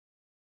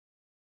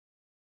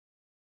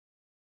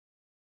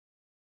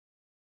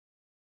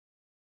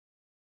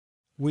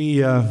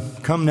We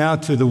come now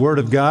to the Word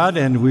of God,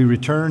 and we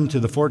return to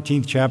the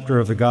 14th chapter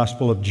of the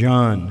Gospel of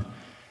John.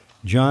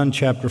 John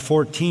chapter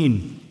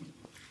 14.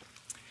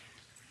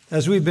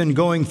 As we've been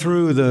going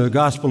through the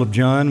Gospel of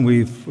John,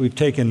 we've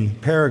taken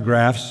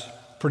paragraphs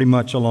pretty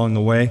much along the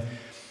way.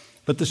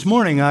 But this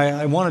morning,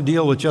 I want to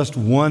deal with just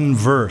one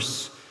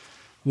verse.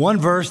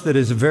 One verse that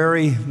is a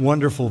very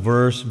wonderful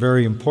verse,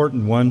 very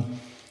important one.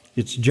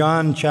 It's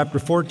John chapter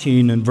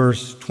 14 and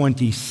verse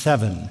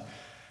 27.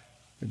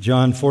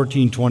 John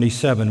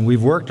 14:27.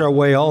 We've worked our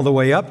way all the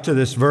way up to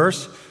this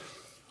verse,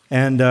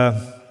 and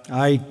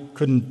I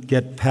couldn't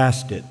get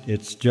past it.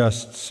 It's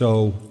just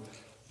so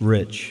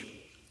rich.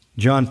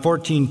 John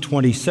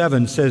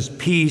 14:27 says,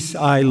 "Peace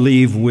I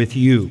leave with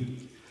you.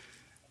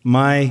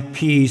 My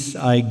peace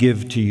I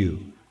give to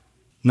you.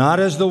 Not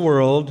as the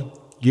world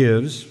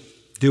gives,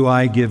 do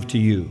I give to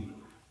you.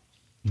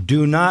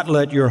 Do not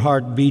let your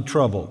heart be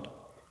troubled,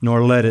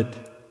 nor let it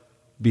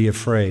be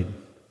afraid."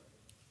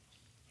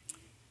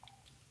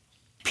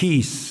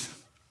 Peace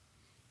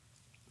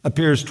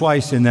appears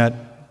twice in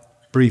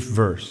that brief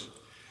verse.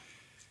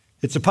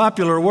 It's a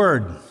popular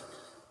word.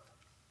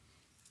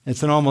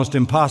 It's an almost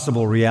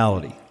impossible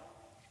reality.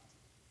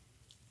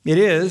 It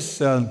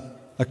is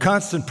a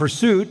constant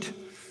pursuit.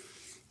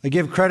 I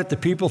give credit to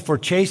people for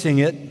chasing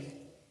it,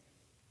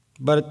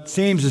 but it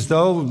seems as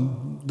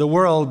though the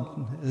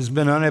world has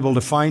been unable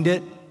to find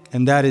it,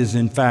 and that is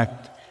in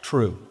fact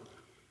true.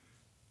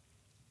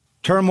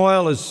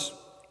 Turmoil is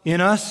in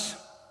us,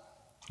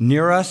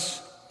 near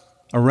us,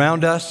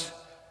 around us,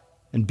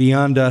 and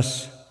beyond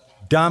us,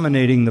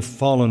 dominating the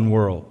fallen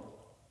world.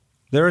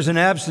 There is an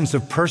absence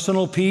of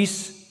personal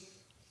peace,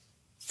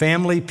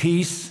 family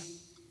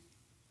peace,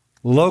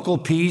 local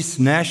peace,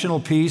 national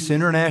peace,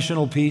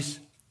 international peace.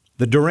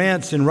 The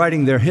Durants, in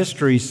writing their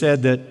history,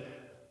 said that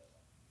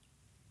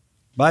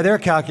by their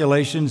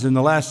calculations, in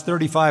the last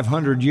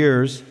 3,500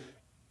 years,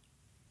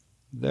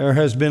 there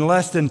has been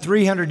less than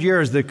 300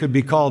 years that could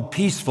be called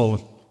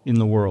peaceful in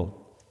the world.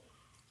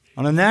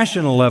 On a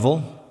national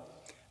level,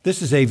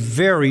 this is a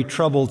very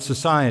troubled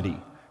society.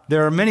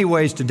 There are many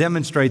ways to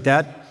demonstrate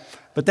that,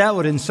 but that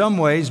would in some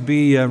ways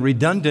be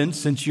redundant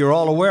since you're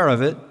all aware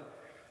of it.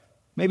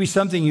 Maybe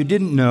something you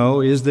didn't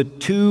know is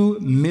that 2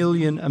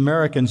 million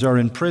Americans are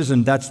in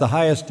prison. That's the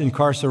highest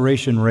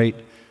incarceration rate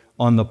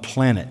on the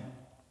planet.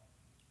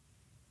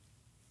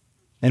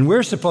 And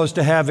we're supposed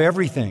to have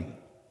everything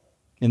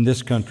in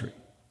this country.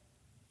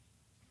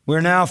 We're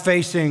now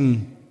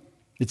facing,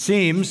 it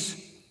seems,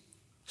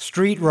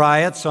 street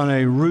riots on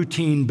a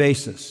routine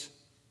basis,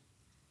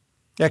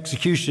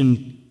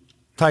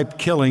 execution-type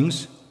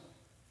killings,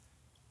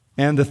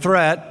 and the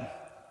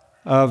threat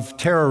of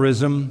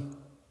terrorism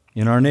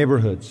in our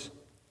neighborhoods.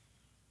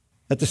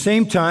 At the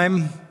same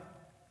time,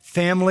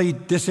 family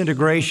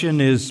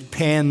disintegration is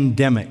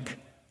pandemic.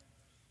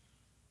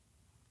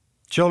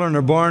 Children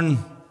are born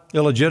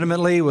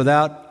illegitimately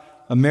without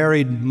a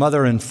married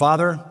mother and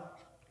father.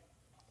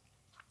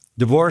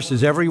 Divorce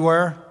is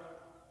everywhere.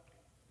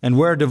 And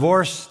where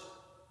divorce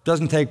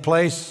doesn't take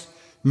place,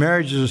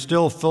 marriages are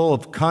still full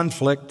of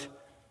conflict,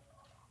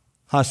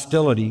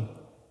 hostility.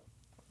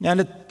 And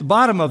at the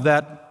bottom of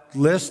that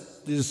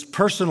list is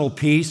personal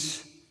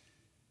peace.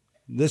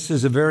 This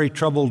is a very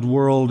troubled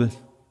world,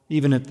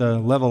 even at the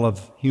level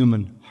of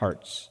human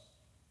hearts.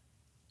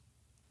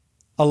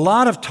 A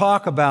lot of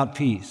talk about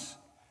peace.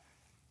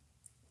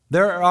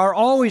 There are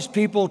always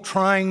people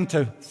trying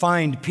to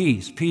find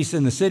peace. Peace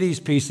in the cities,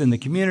 peace in the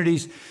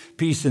communities,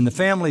 peace in the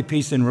family,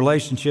 peace in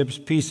relationships,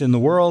 peace in the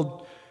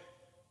world.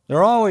 There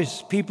are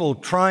always people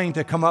trying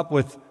to come up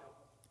with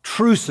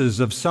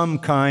truces of some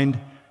kind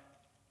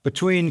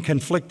between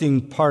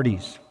conflicting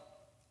parties.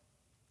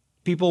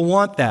 People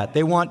want that.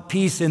 They want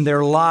peace in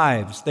their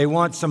lives. They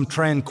want some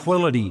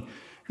tranquility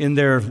in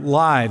their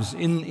lives,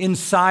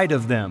 inside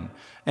of them,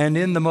 and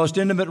in the most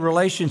intimate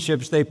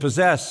relationships they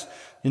possess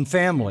in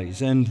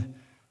families and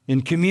in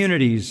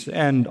communities,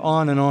 and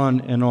on and on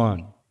and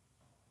on.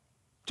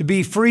 To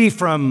be free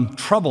from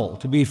trouble,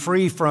 to be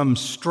free from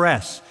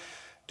stress,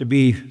 to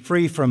be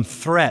free from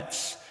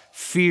threats,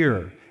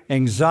 fear,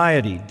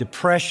 anxiety,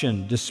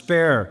 depression,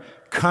 despair,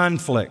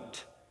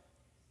 conflict.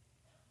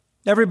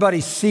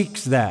 Everybody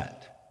seeks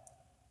that.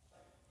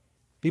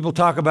 People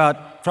talk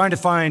about trying to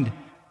find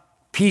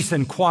peace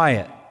and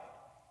quiet,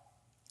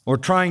 or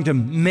trying to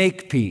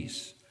make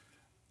peace,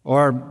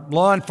 or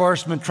law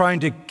enforcement trying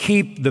to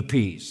keep the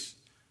peace,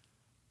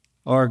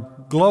 or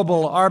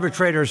global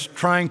arbitrators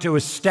trying to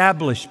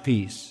establish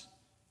peace,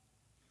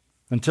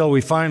 until we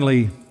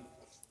finally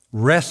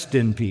rest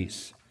in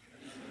peace.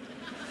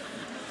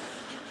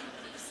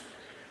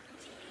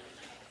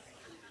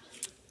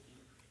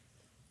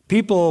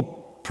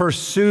 People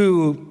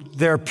pursue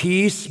their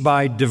peace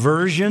by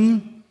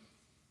diversion,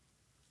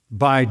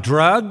 by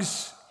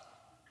drugs,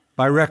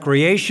 by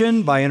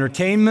recreation, by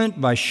entertainment,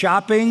 by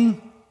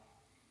shopping.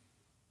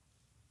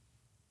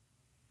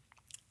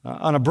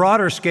 On a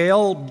broader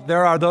scale,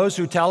 there are those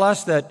who tell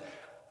us that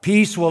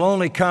peace will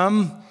only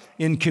come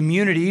in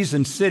communities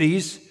and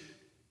cities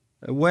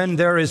when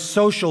there is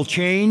social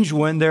change,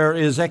 when there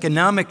is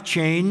economic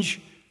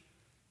change,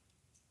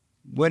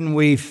 when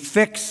we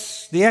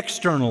fix the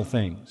external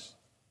things.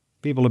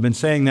 People have been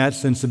saying that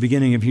since the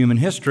beginning of human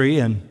history,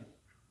 and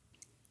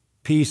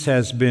peace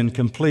has been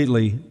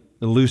completely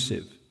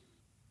elusive.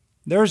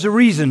 There's a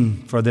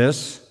reason for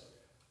this,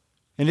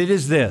 and it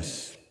is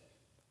this.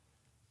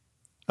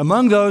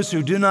 Among those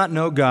who do not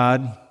know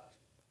God,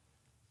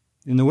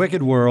 in the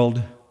wicked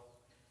world,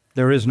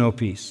 there is no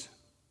peace.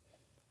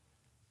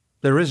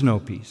 There is no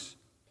peace.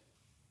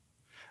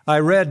 I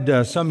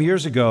read some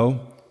years ago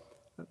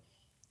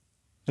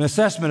an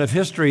assessment of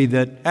history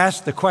that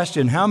asked the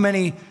question, how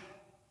many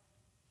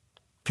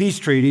peace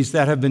treaties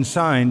that have been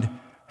signed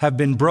have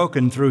been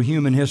broken through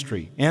human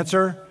history?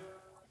 Answer,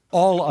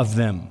 all of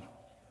them.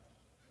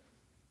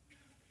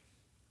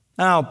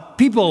 Now,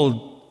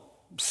 people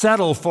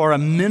settle for a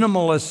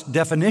minimalist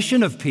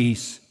definition of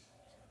peace,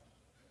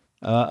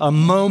 a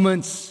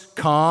moment's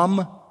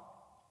calm,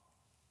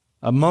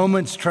 a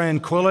moment's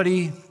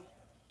tranquility,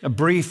 a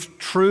brief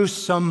truce.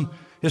 Some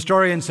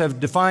historians have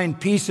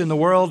defined peace in the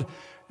world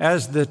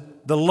as the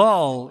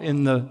lull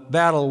in the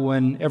battle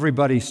when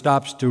everybody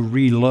stops to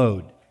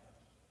reload.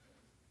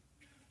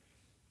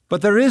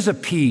 But there is a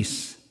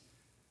peace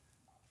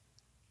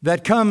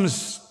that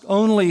comes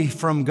only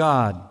from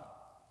God.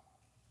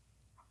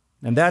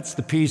 And that's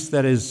the peace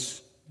that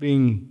is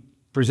being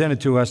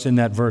presented to us in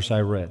that verse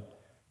I read.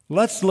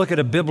 Let's look at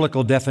a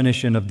biblical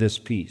definition of this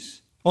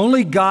peace.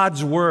 Only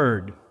God's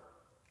Word,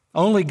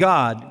 only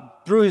God,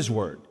 through His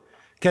Word,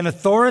 can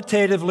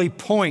authoritatively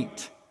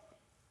point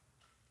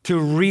to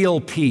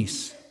real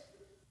peace.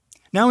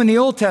 Now, in the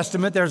Old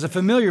Testament, there's a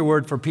familiar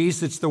word for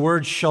peace. It's the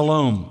word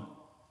shalom.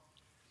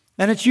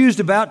 And it's used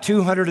about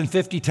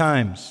 250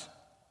 times.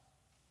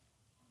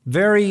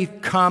 Very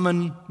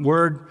common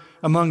word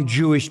among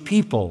Jewish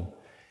people.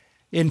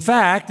 In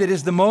fact, it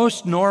is the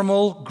most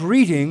normal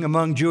greeting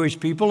among Jewish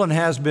people and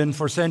has been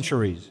for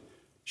centuries.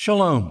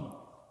 Shalom.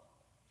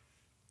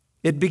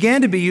 It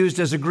began to be used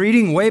as a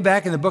greeting way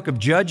back in the book of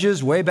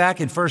Judges, way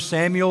back in 1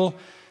 Samuel.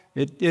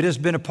 It has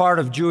been a part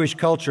of Jewish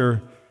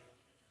culture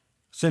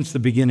since the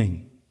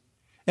beginning.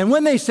 And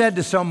when they said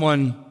to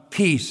someone,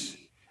 peace,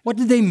 what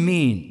did they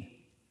mean?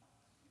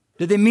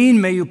 Did they mean,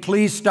 may you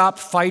please stop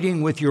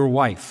fighting with your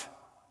wife?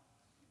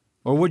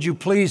 Or would you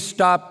please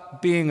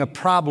stop being a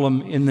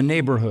problem in the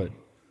neighborhood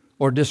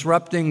or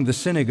disrupting the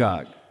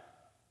synagogue?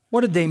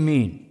 What did they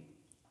mean?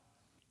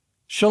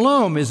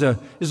 Shalom is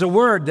a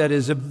word that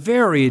is a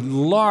very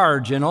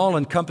large and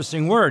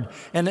all-encompassing word.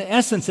 And in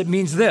essence, it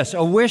means this,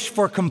 a wish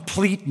for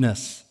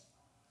completeness,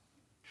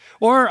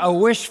 or a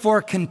wish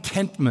for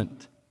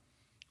contentment,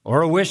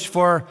 or a wish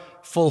for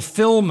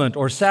fulfillment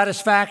or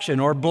satisfaction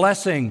or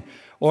blessing,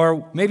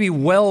 or maybe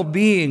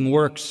well-being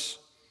works,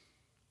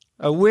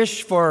 a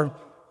wish for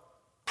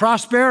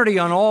prosperity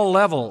on all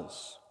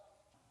levels.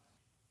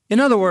 In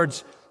other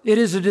words, it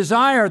is a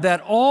desire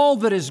that all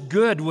that is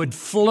good would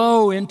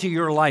flow into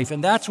your life.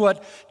 And that's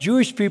what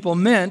Jewish people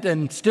meant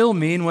and still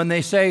mean when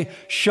they say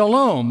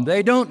shalom.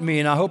 They don't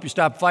mean, I hope you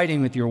stop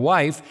fighting with your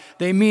wife.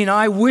 They mean,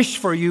 I wish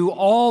for you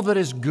all that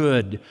is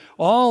good,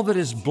 all that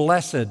is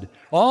blessed,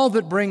 all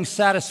that brings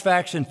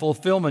satisfaction,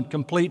 fulfillment,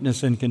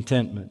 completeness, and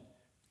contentment.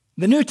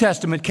 The New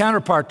Testament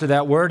counterpart to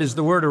that word is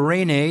the word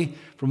eirene,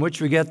 from which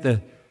we get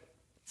the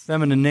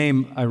feminine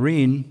name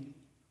Irene.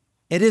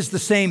 It is the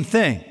same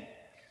thing.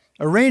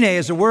 Eirene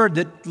is a word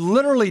that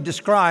literally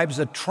describes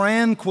a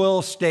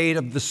tranquil state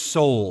of the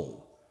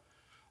soul,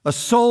 a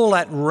soul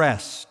at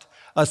rest,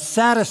 a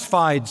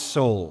satisfied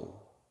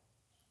soul.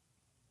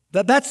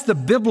 That's the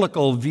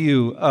biblical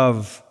view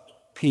of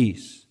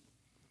peace.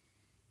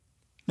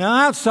 Now,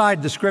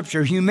 outside the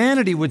Scripture,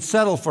 humanity would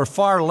settle for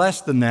far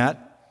less than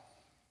that.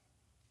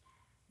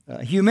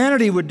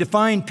 Humanity would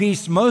define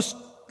peace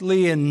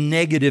mostly in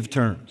negative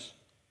terms.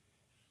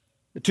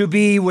 To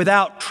be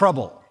without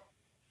trouble,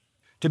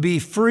 to be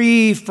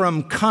free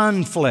from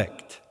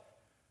conflict,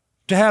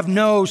 to have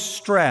no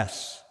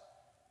stress.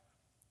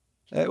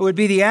 It would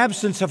be the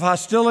absence of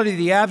hostility,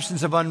 the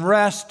absence of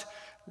unrest,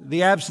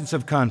 the absence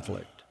of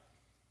conflict.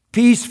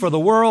 Peace for the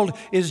world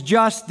is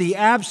just the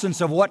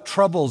absence of what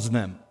troubles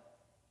them.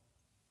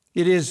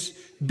 It is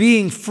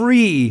being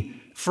free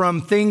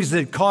from things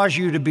that cause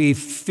you to be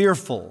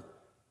fearful,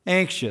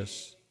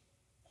 anxious,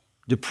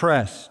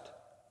 depressed.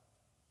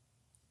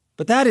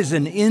 But that is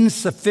an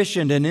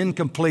insufficient and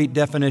incomplete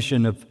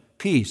definition of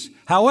peace.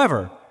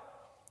 However,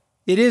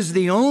 it is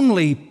the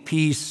only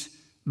peace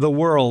the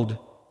world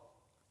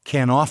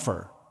can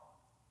offer.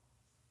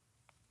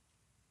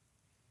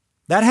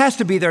 That has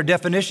to be their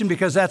definition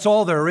because that's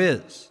all there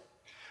is.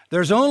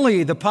 There's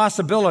only the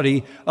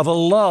possibility of a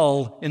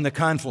lull in the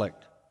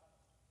conflict.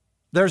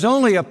 There's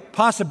only a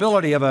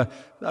possibility of a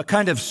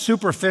kind of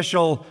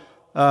superficial,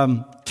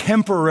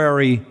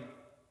 temporary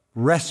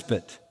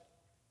respite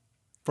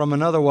from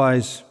an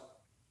otherwise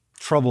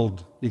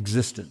troubled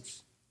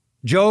existence.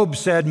 Job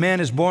said, man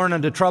is born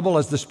unto trouble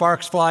as the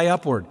sparks fly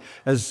upward.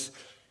 As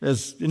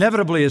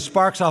inevitably as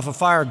sparks off a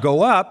fire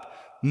go up,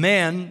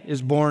 man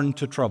is born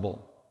to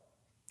trouble.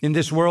 In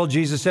this world,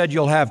 Jesus said,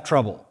 you'll have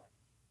trouble.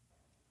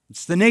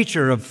 It's the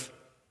nature of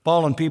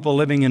fallen people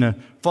living in a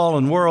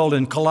fallen world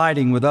and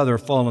colliding with other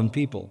fallen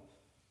people.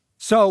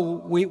 So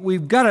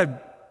we've got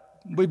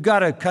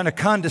to kind of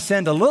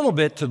condescend a little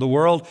bit to the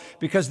world,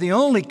 because the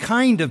only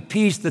kind of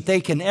peace that they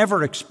can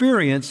ever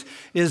experience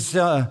is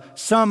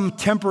some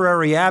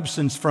temporary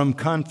absence from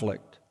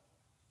conflict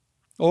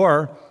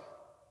or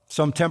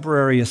some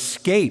temporary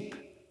escape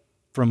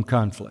from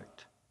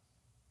conflict.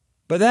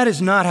 But that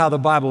is not how the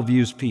Bible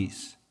views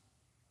peace.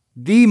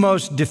 The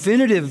most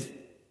definitive,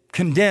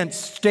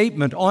 condensed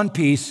statement on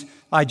peace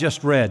I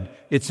just read.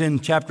 It's in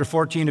chapter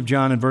 14 of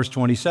John and verse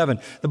 27.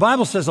 The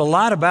Bible says a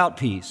lot about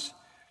peace.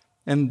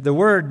 And the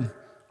word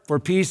for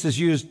peace is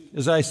used,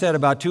 as I said,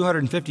 about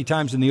 250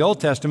 times in the Old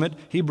Testament,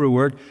 Hebrew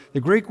word. The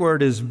Greek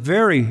word is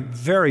very,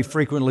 very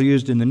frequently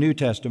used in the New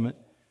Testament.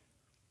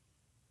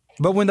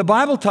 But when the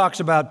Bible talks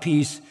about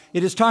peace,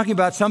 it is talking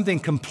about something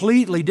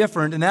completely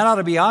different, and that ought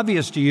to be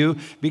obvious to you,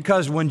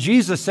 because when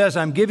Jesus says,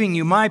 I'm giving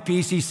you my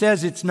peace, he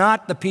says it's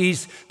not the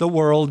peace the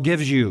world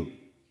gives you.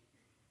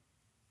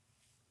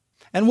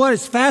 And what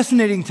is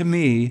fascinating to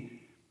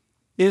me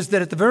is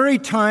that at the very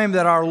time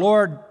that our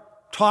Lord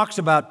talks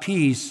about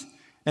peace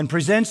and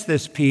presents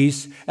this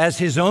peace as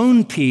his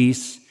own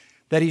peace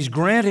that he's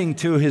granting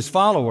to his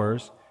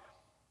followers,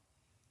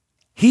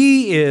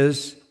 he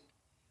is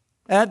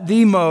at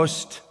the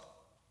most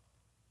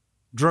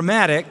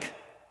dramatic,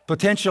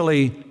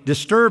 potentially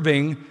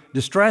disturbing,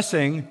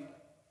 distressing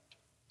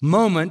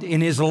moment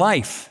in his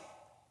life.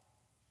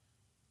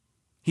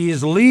 He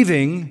is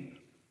leaving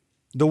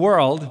the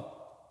world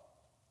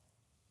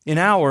in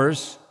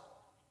hours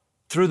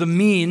through the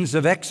means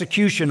of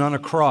execution on a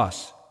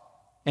cross.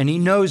 And he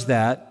knows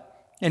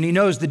that, and he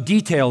knows the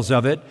details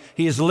of it.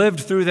 He has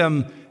lived through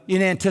them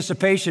in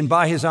anticipation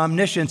by his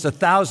omniscience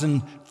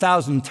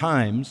 1,000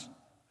 times.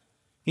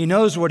 He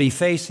knows what he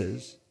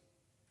faces.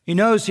 He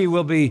knows he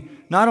will be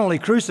not only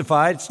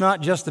crucified, it's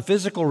not just the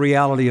physical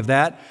reality of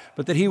that,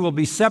 but that he will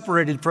be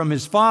separated from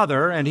his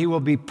Father, and he will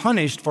be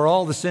punished for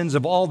all the sins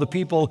of all the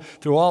people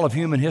through all of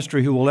human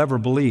history who will ever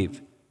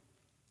believe.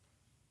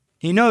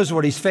 He knows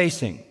what he's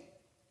facing.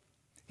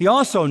 He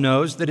also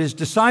knows that his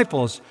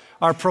disciples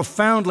are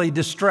profoundly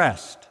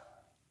distressed.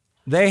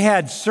 They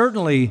had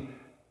certainly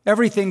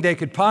everything they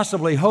could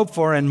possibly hope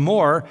for and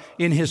more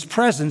in his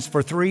presence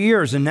for 3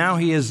 years, and now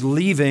he is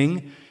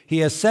leaving. He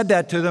has said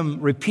that to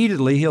them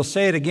repeatedly. He'll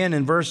say it again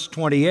in verse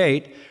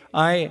 28,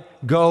 I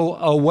go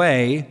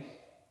away.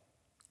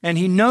 And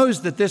he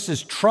knows that this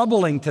is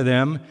troubling to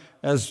them.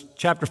 As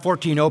chapter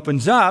 14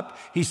 opens up,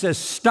 he says,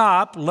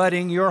 stop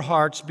letting your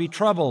hearts be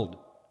troubled.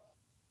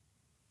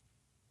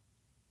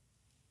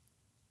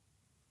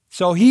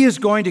 So he is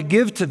going to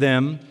give to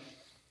them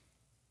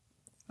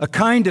a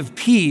kind of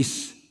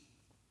peace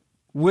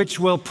which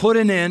will put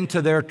an end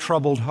to their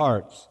troubled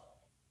hearts.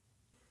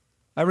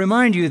 I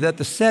remind you that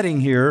the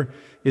setting here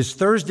is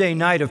Thursday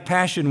night of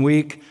Passion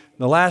Week,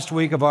 the last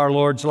week of our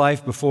Lord's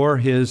life before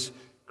his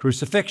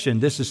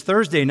crucifixion. This is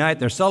Thursday night.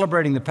 They're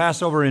celebrating the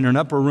Passover in an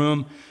upper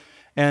room.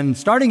 And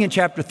starting in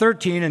chapter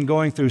 13 and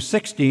going through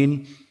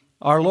 16,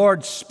 our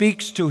Lord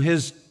speaks to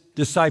his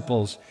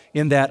disciples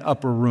in that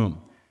upper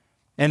room.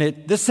 And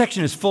this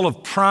section is full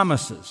of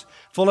promises,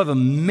 full of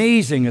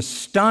amazing,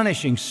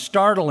 astonishing,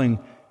 startling,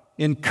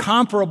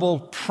 incomparable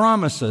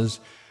promises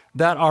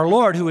that our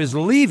Lord, who is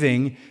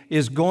leaving,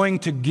 is going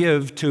to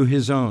give to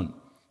his own.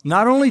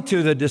 Not only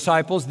to the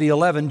disciples, the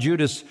 11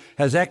 Judas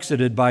has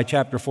exited by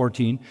chapter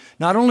 14,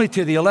 not only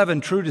to the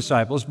 11 true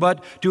disciples,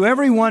 but to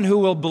everyone who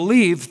will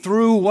believe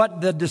through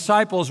what the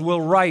disciples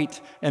will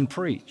write and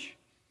preach.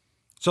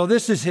 So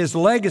this is his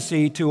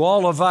legacy to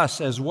all of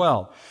us as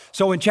well.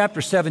 So in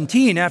chapter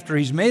 17, after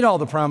he's made all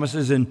the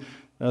promises in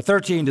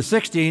 13 to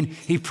 16,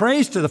 he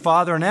prays to the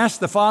Father and asks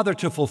the Father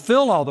to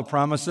fulfill all the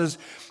promises.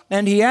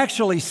 And he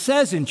actually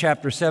says in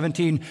chapter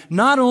 17,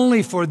 not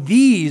only for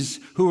these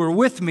who are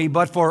with me,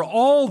 but for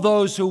all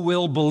those who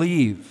will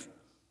believe.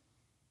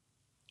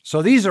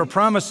 So these are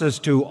promises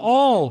to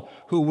all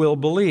who will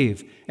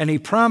believe. And he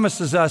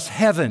promises us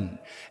heaven.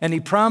 And he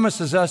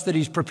promises us that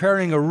he's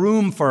preparing a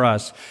room for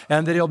us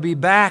and that he'll be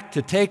back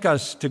to take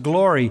us to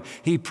glory.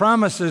 He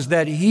promises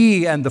that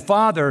he and the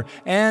Father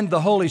and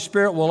the Holy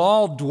Spirit will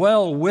all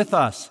dwell with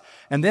us.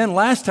 And then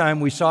last time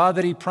we saw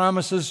that he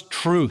promises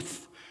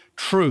truth.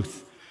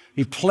 Truth.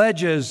 He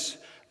pledges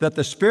that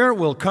the Spirit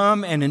will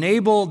come and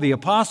enable the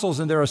apostles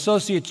and their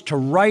associates to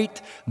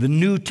write the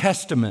New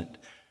Testament.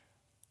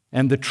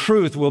 And the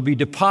truth will be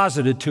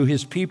deposited to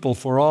his people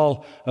for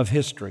all of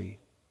history.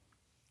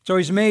 So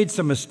he's made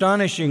some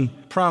astonishing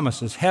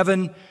promises.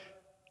 Heaven,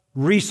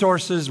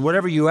 resources,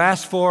 whatever you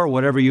ask for,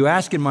 whatever you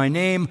ask in my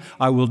name,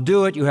 I will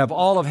do it. You have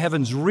all of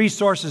heaven's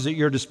resources at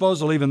your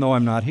disposal, even though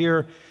I'm not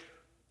here.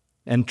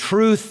 And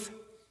truth,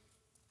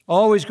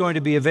 always going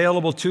to be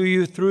available to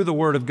you through the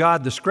Word of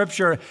God, the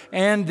Scripture,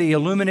 and the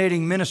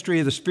illuminating ministry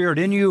of the Spirit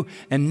in you.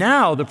 And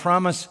now the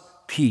promise,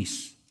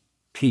 peace,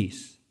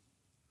 peace.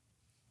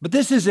 But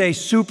this is a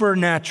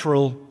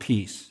supernatural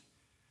peace.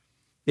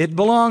 It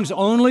belongs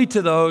only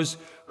to those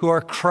who are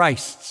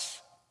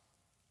Christ's.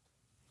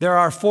 There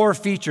are 4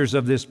 features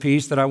of this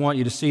peace that I want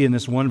you to see in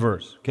this one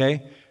verse,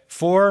 okay?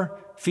 4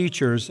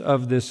 features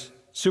of this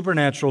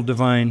supernatural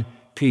divine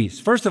peace.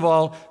 First of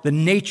all, the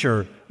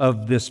nature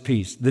of this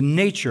peace, the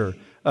nature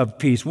of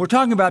peace. When we're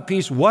talking about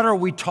peace, what are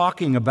we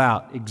talking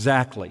about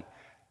exactly,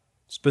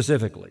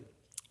 specifically?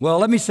 Well,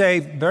 let me say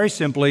very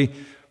simply,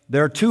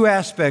 there are 2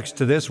 aspects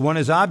to this. One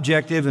is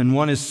objective and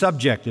one is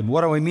subjective.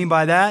 What do we mean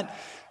by that?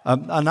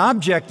 An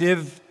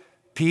objective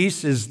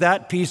peace is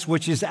that peace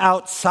which is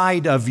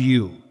outside of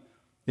you.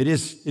 It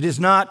is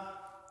not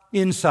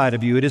inside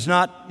of you. It is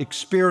not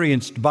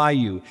experienced by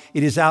you.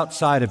 It is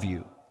outside of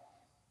you.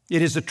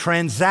 It is a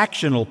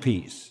transactional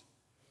peace.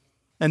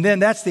 And then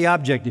that's the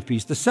objective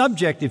peace. The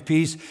subjective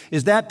peace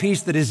is that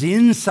peace that is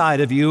inside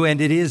of you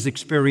and it is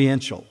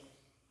experiential.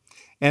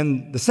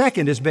 And the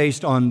second is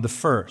based on the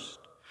first.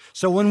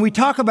 So when we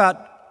talk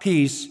about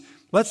peace,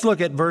 let's look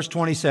at verse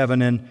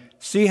 27 and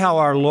see how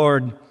our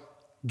Lord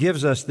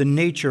gives us the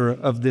nature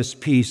of this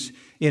peace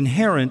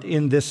inherent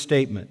in this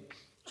statement.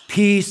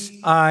 Peace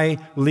I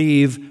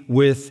leave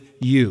with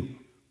you.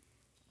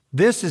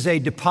 This is a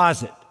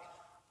deposit.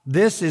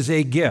 This is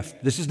a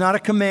gift. This is not a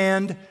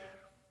command.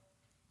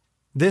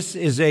 This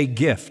is a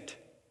gift.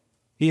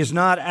 He is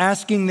not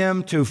asking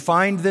them to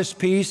find this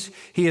peace.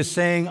 He is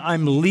saying,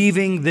 I'm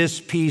leaving this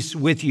peace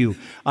with you.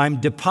 I'm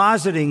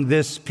depositing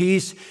this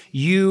peace.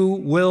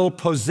 You will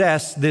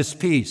possess this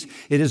peace.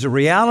 It is a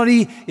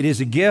reality. It is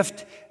a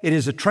gift. It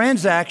is a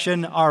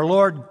transaction. Our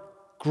Lord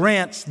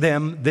grants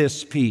them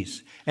this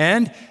peace.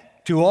 And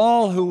to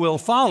all who will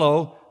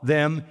follow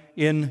them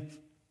in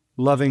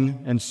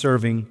loving and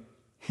serving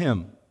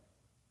Him.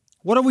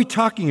 What are we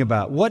talking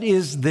about? What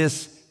is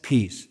this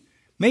peace?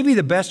 Maybe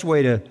the best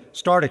way to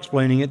start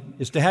explaining it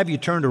is to have you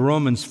turn to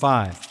Romans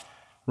 5.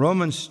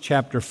 Romans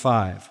chapter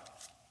 5.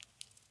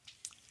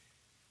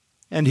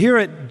 And here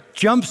it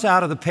jumps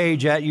out of the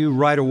page at you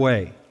right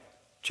away.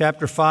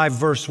 Chapter 5,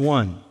 verse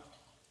 1.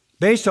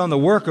 Based on the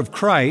work of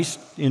Christ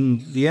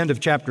in the end of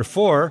chapter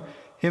 4,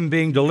 Him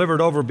being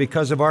delivered over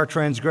because of our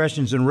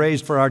transgressions and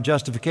raised for our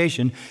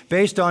justification,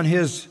 based on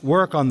His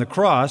work on the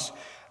cross,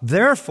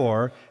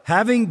 therefore,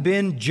 having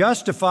been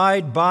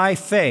justified by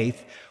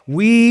faith,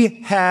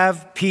 we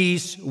have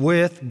peace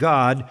with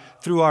God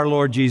through our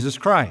Lord Jesus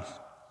Christ.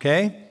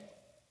 Okay?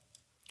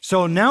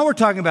 So now we're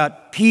talking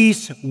about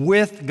peace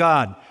with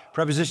God.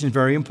 Preposition is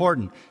very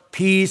important.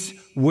 Peace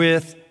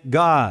with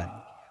God.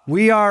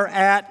 We are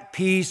at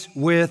peace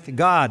with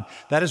God.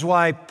 That is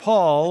why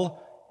Paul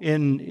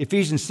in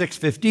Ephesians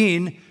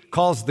 6:15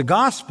 calls the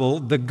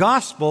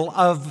gospel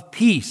of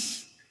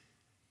peace.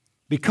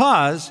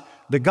 Because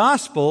the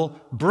gospel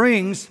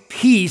brings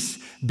peace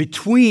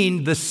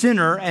between the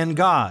sinner and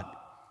God.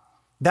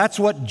 That's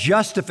what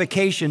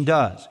justification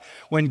does.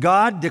 When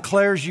God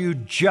declares you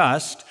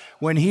just,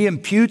 when He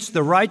imputes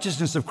the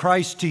righteousness of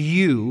Christ to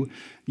you,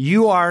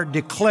 you are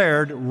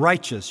declared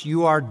righteous.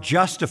 You are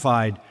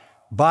justified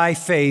by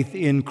faith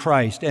in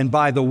Christ and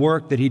by the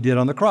work that He did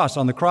on the cross.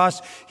 On the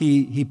cross,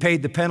 He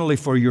paid the penalty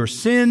for your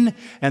sin,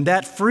 and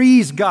that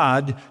frees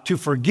God to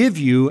forgive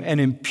you and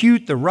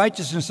impute the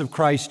righteousness of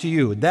Christ to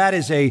you. That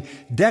is a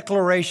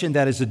declaration,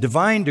 that is a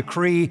divine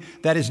decree,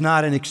 that is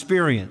not an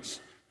experience.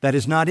 That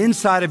is not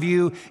inside of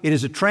you. It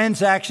is a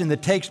transaction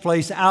that takes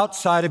place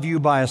outside of you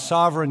by a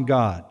sovereign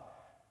God.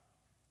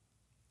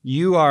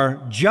 You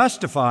are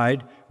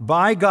justified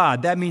by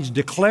God. That means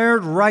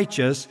declared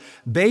righteous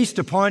based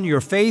upon your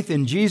faith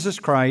in Jesus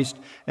Christ,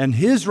 and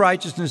His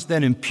righteousness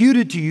then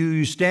imputed to you.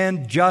 You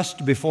stand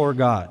just before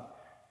God.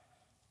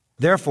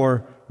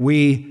 Therefore,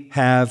 we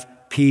have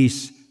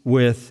peace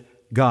with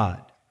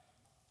God.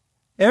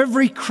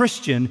 Every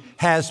Christian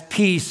has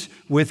peace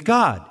with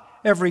God.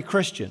 Every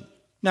Christian.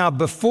 Now,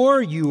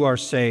 before you are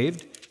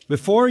saved,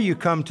 before you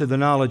come to the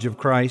knowledge of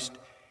Christ,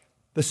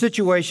 the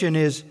situation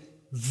is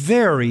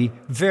very,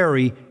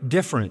 very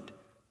different.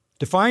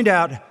 To find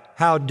out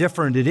how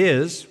different it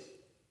is,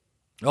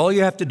 all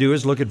you have to do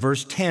is look at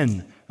verse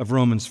 10 of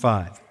Romans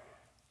 5.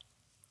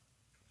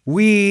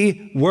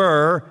 We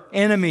were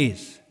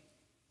enemies.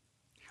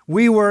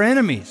 We were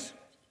enemies.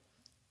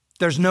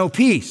 There's no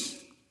peace.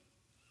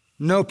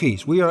 No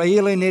peace. We are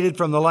alienated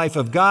from the life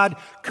of God,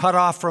 cut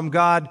off from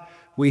God.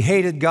 We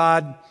hated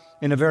God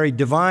in a very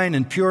divine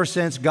and pure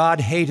sense. God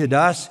hated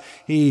us.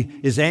 He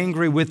is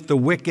angry with the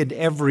wicked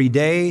every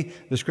day,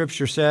 the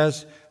Scripture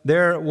says.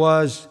 There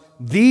was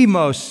the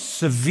most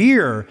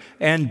severe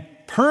and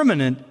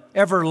permanent,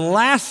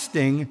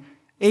 everlasting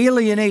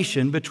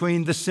alienation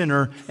between the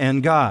sinner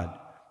and God.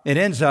 It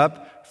ends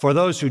up, for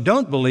those who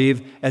don't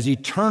believe, as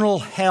eternal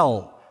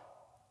hell.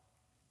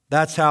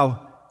 That's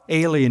how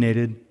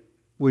alienated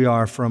we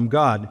are from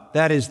God.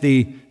 That is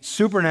the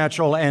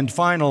supernatural and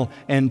final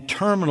and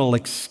terminal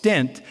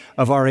extent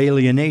of our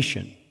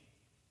alienation.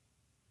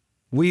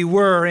 We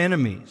were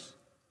enemies,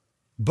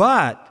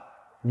 but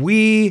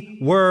we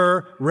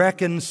were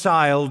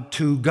reconciled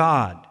to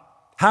God.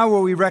 How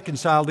were we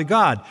reconciled to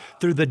God?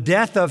 Through the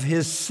death of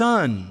His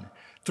Son.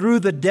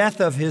 Through the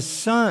death of His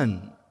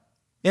Son.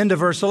 End of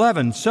verse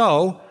 11.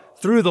 So,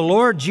 through the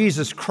Lord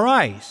Jesus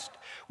Christ,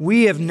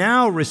 we have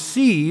now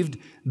received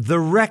the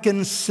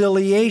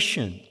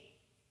reconciliation.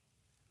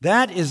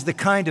 That is the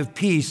kind of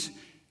peace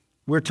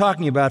we're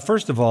talking about,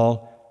 first of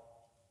all,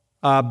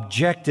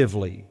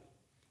 objectively.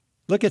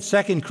 Look at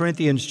 2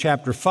 Corinthians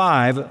chapter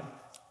 5,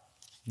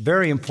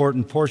 very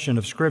important portion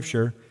of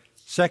Scripture.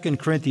 2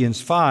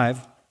 Corinthians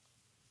 5,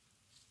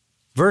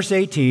 verse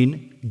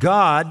 18,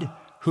 God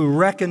who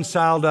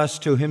reconciled us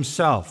to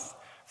himself.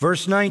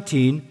 Verse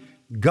 19,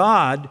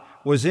 God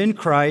was in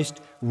Christ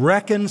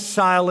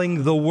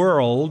reconciling the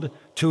world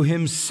to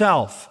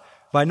himself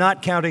by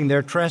not counting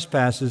their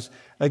trespasses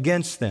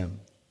against them.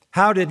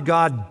 How did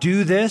God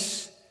do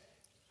this?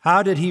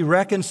 How did he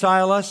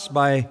reconcile us?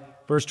 By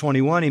verse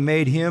 21, he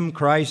made him,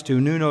 Christ, who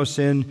knew no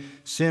sin,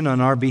 sin on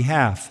our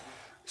behalf.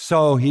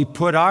 So he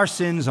put our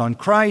sins on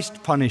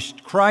Christ,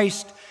 punished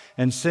Christ,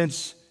 and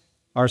since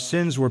our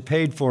sins were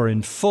paid for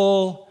in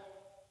full,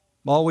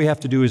 all we have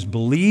to do is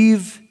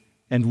believe,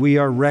 and we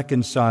are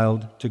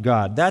reconciled to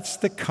God. That's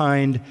the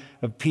kind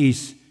of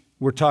peace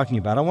we're talking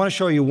about. I want to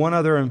show you one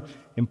other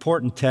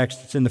important text.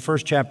 It's in the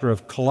first chapter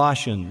of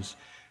Colossians.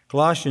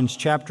 Colossians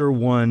chapter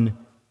 1,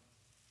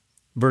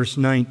 verse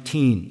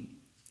 19.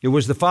 It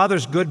was the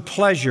Father's good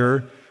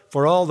pleasure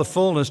for all the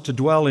fullness to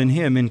dwell in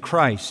him, in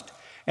Christ,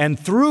 and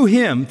through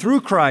him,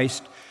 through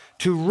Christ,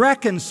 to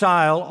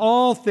reconcile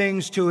all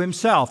things to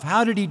himself.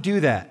 How did he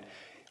do that?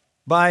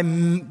 By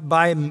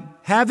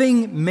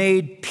having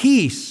made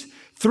peace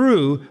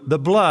through the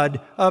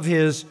blood of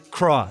his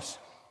cross.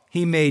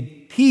 He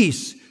made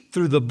peace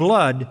through the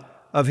blood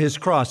of his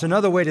cross.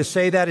 Another way to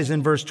say that is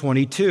in verse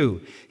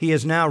 22. He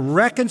has now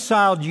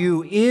reconciled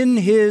you in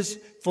his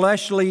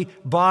fleshly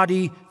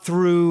body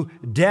through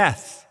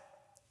death,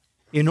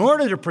 in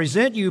order to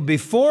present you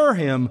before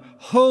him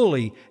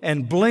holy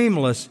and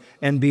blameless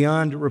and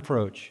beyond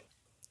reproach.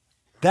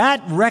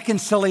 That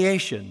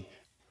reconciliation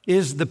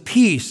is the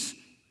peace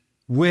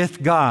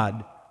with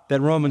God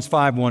that Romans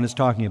 5:1 is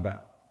talking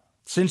about.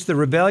 Since the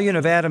rebellion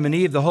of Adam and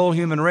Eve, the whole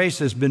human race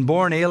has been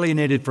born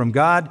alienated from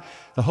God.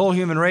 The whole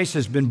human race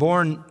has been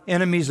born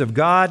enemies of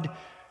God.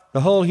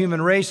 The whole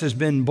human race has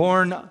been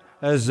born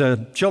as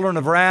children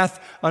of wrath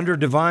under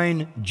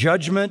divine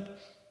judgment.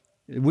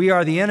 We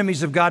are the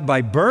enemies of God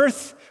by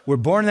birth. We're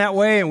born that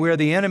way, and we are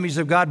the enemies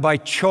of God by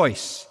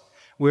choice.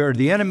 We are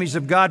the enemies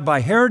of God by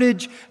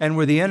heritage, and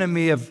we're the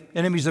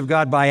enemies of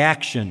God by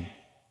action.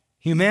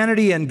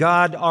 Humanity and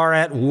God are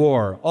at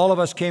war. All of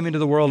us came into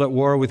the world at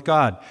war with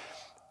God.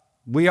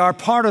 We are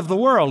part of the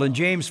world, and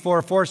James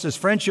 4:4 says,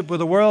 friendship with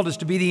the world is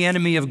to be the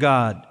enemy of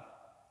God.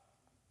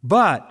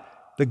 But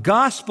the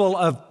gospel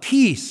of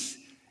peace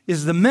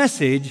is the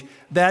message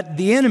that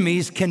the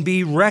enemies can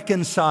be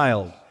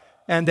reconciled,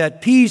 and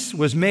that peace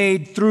was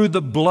made through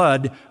the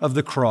blood of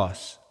the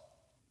cross.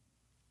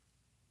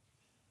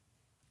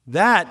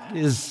 That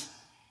is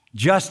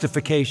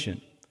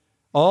justification.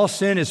 All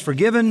sin is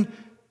forgiven.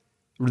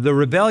 The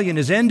rebellion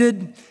is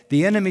ended.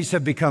 The enemies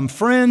have become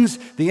friends.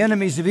 The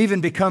enemies have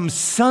even become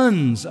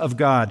sons of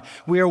God.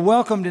 We are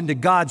welcomed into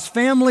God's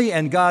family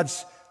and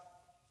God's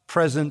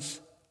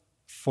presence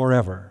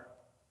forever.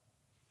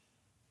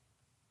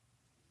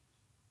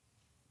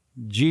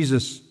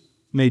 Jesus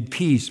made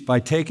peace by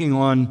taking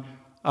on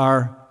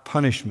our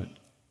punishment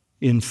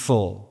in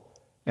full,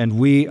 and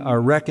we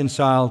are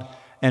reconciled,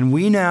 and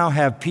we now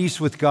have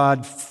peace with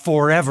God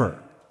forever.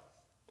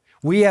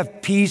 We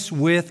have peace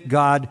with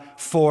God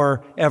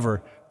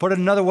forever. Put it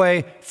another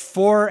way,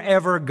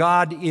 forever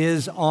God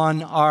is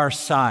on our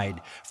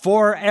side.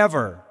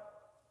 Forever.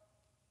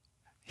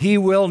 He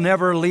will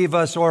never leave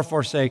us or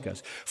forsake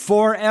us.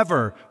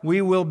 Forever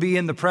we will be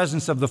in the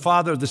presence of the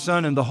Father, the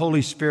Son, and the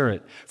Holy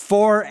Spirit.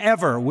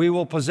 Forever we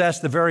will possess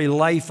the very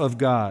life of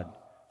God.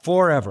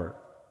 Forever.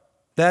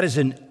 That is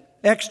an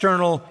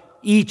external,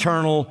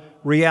 eternal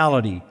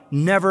reality,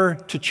 never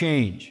to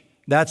change.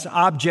 That's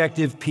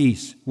objective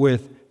peace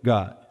with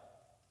God.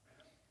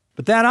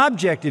 But that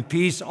objective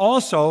peace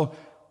also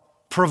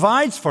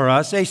provides for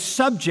us a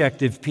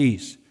subjective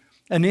peace,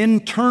 an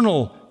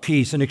internal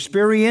peace, an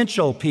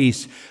experiential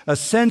peace, a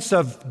sense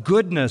of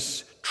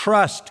goodness,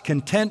 trust,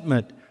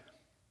 contentment,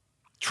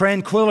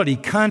 tranquility,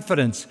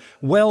 confidence,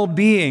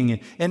 well-being.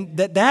 And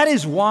that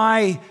is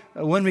why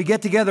when we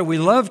get together, we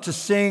love to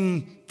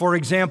sing, for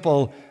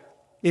example,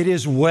 "It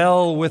is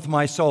well with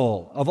my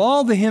soul." Of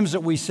all the hymns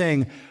that we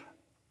sing,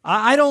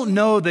 I don't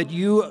know that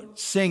you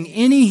sing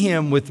any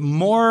hymn with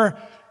more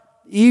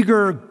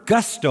eager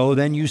gusto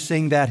than you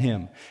sing that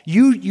hymn.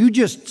 You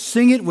just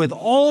sing it with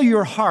all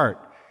your heart.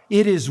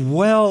 It is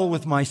well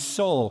with my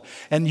soul.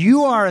 And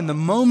you are, in the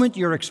moment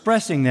you're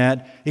expressing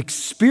that,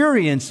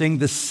 experiencing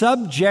the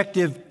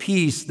subjective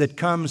peace that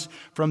comes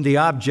from the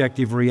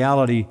objective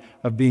reality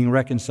of being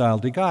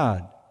reconciled to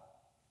God.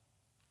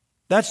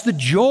 That's the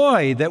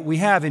joy that we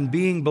have in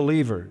being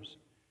believers.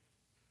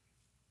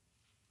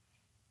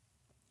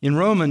 In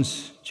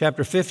Romans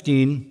chapter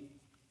 15,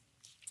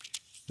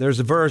 there's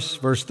a verse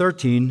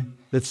 13,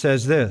 that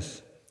says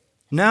this: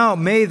 "Now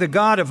may the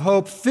God of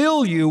hope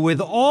fill you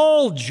with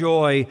all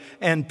joy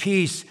and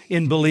peace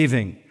in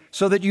believing,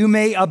 so that you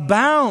may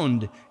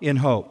abound in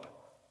hope."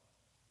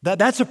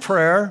 That's a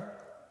prayer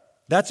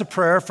That's a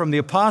prayer from the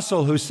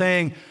apostle who's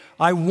saying,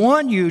 I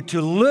want you to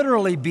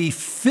literally be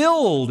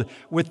filled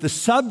with the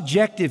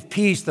subjective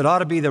peace that ought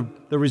to be the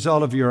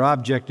result of your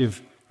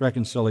objective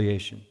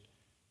reconciliation.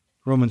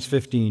 Romans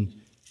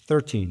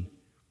 15:13.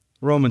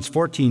 Romans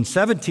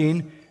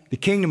 14:17. The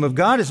kingdom of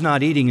God is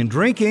not eating and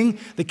drinking.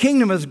 The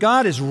kingdom of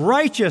God is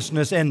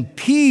righteousness and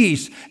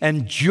peace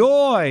and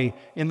joy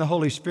in the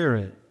Holy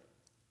Spirit.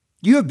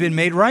 You have been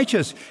made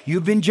righteous.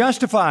 You've been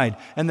justified.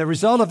 And the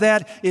result of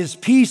that is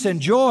peace and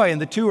joy, and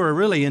the two are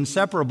really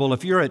inseparable.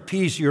 If you're at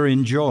peace, you're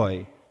in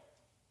joy.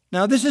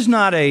 Now, this is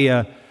not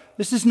a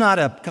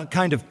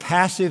kind of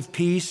passive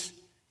peace.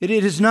 It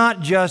is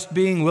not just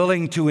being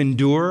willing to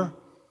endure.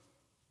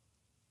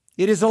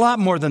 It is a lot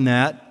more than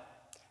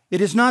that.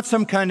 It is not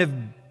some kind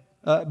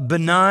of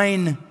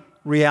benign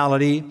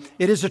reality.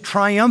 It is a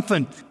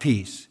triumphant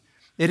peace.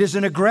 It is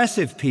an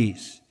aggressive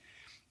peace.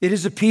 It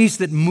is a peace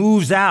that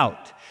moves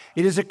out.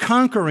 It is a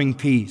conquering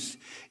peace.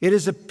 It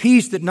is a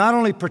peace that not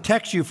only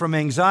protects you from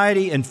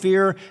anxiety and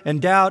fear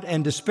and doubt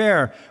and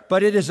despair,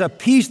 but it is a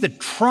peace that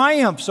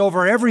triumphs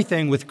over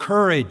everything with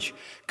courage,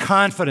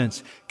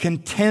 confidence,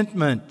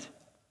 contentment.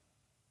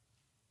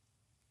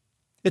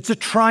 It's a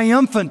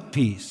triumphant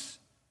peace.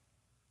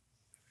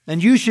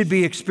 And you should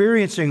be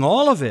experiencing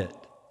all of it.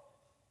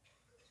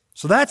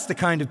 So that's the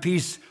kind of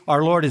peace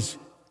our Lord is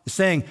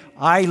saying,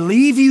 I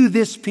leave you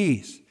this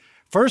peace.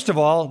 First of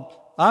all,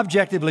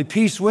 objectively,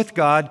 peace with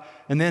God,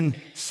 and then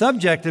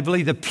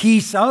subjectively, the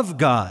peace of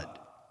God,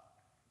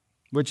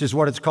 which is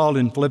what it's called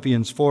in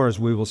Philippians 4, as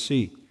we will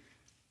see.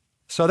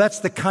 So that's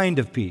the kind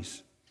of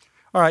peace.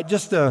 All right,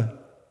 just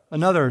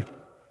another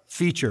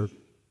feature,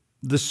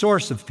 the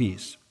source of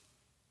peace.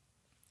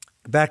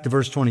 Back to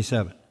verse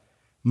 27.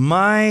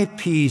 My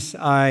peace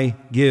I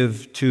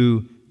give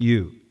to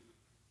you.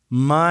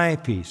 My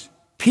peace.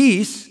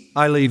 Peace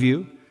I leave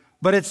you,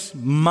 but it's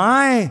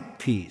my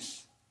peace.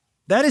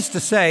 That is to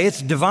say,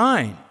 it's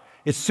divine.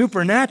 It's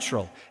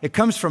supernatural. It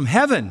comes from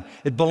heaven.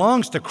 It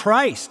belongs to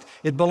Christ.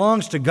 It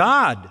belongs to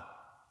God.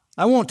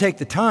 I won't take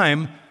the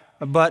time,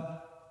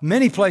 but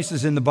many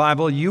places in the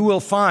Bible you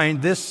will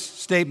find this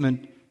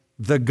statement,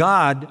 the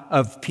God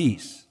of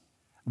peace.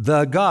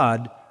 The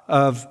God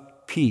of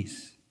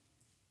peace.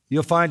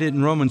 You'll find it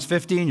in Romans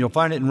 15. You'll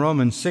find it in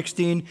Romans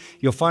 16.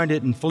 You'll find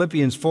it in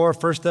Philippians 4,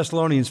 1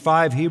 Thessalonians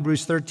 5,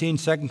 Hebrews 13,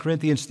 2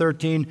 Corinthians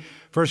 13,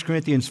 1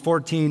 Corinthians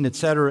 14,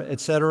 etc.,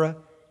 etc.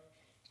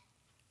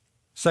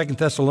 2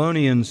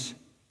 Thessalonians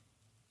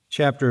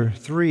chapter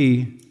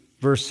 3,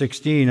 verse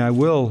 16, I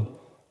will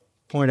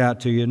point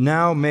out to you,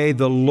 now may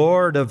the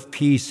Lord of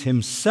peace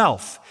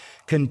himself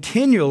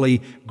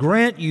continually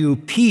grant you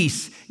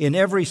peace in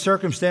every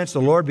circumstance. The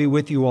Lord be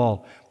with you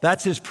all.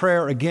 That's his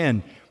prayer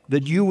again,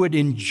 that you would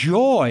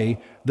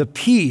enjoy the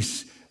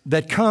peace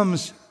that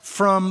comes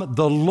from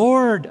the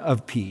Lord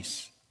of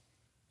peace.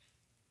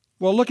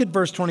 Well, look at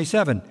verse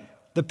 27.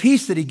 The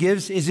peace that he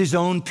gives is his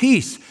own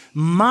peace.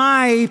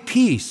 My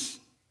peace.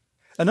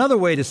 Another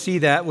way to see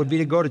that would be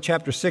to go to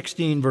chapter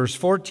 16, verse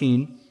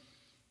 14,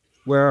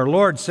 where our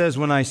Lord says,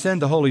 when I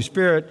send the Holy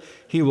Spirit,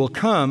 he will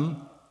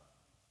come.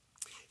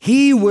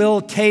 He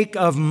will take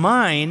of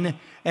mine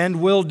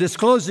and will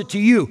disclose it to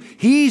you.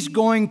 He's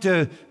going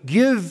to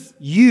give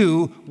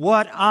you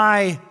what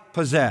I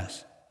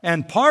possess.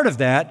 And part of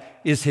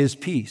that is his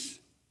peace.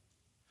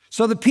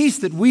 So the peace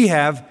that we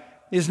have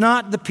is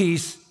not the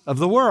peace of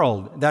the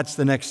world. That's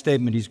the next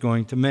statement he's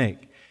going to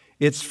make.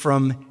 It's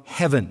from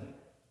heaven.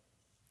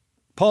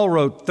 Paul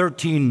wrote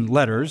 13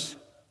 letters,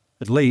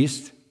 at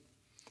least.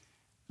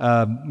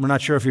 We're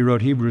not sure if he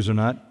wrote Hebrews or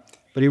not,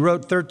 but he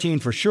wrote 13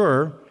 for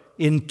sure.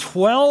 In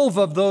 12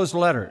 of those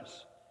letters,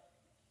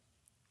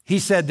 he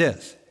said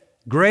this,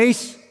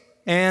 grace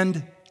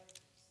and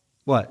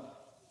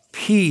what?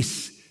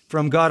 Peace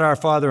from God our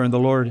Father and the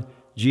Lord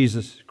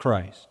Jesus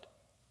Christ.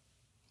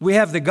 We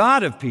have the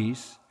God of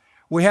peace.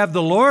 We have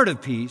the Lord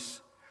of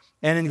peace.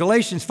 And in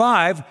Galatians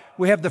 5,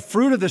 we have the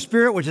fruit of the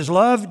Spirit, which is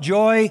love,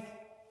 joy,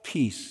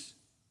 peace.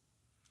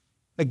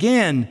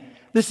 Again,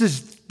 this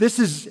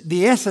is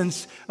the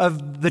essence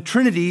of the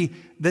Trinity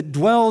that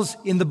dwells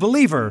in the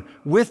believer.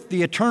 With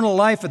the eternal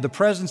life of the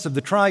presence of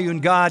the triune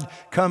God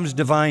comes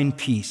divine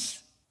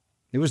peace.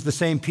 It was the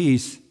same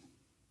peace,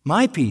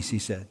 my peace, he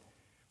said,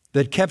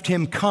 that kept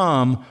him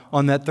calm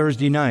on that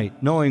Thursday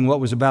night, knowing what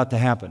was about to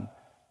happen,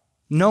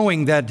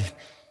 knowing that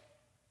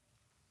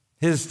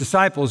his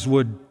disciples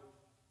would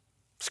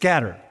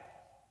scatter.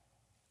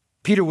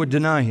 Peter would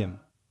deny him,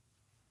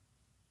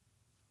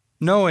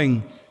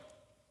 knowing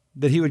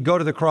that he would go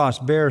to the cross,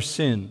 bear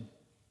sin.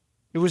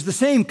 It was the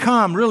same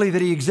calm, really,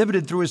 that he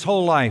exhibited through his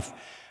whole life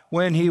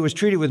when he was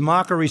treated with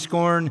mockery,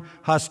 scorn,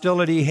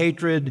 hostility,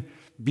 hatred,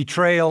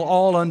 betrayal,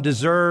 all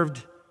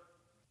undeserved.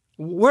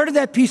 Where did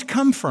that peace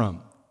come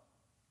from?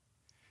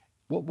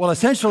 Well,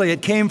 essentially,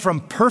 it came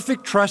from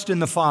perfect trust in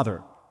the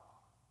Father.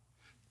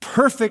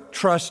 Perfect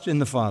trust in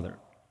the Father.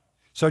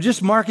 So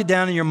just mark it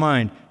down in your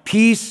mind.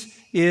 Peace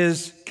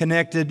is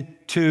connected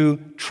to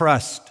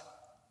trust.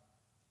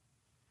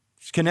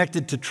 It's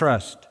connected to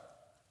trust.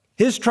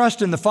 His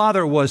trust in the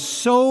Father was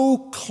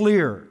so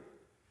clear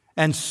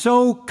and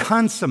so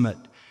consummate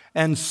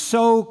and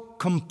so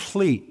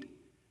complete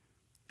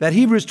that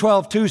Hebrews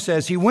 12:2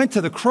 says he went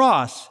to the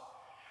cross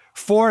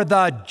for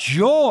the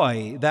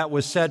joy that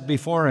was set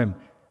before him,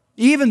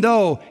 even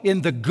though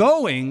in the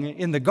going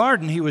in the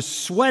garden he was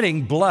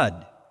sweating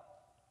blood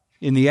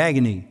in the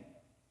agony.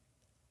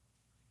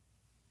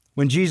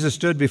 When Jesus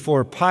stood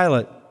before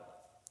Pilate,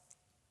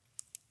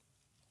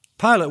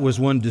 Pilate was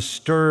one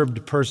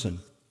disturbed person.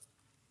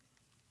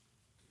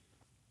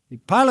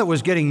 Pilate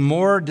was getting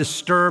more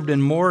disturbed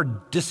and more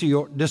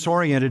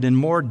disoriented and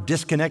more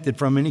disconnected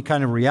from any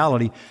kind of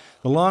reality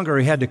the longer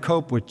he had to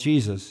cope with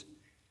Jesus.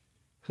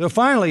 So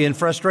finally, in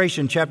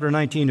frustration, chapter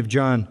 19 of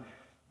John,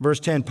 verse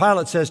 10,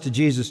 Pilate says to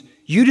Jesus,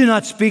 "You do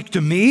not speak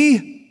to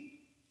me?"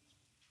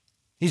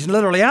 He's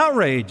literally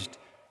outraged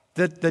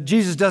that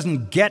Jesus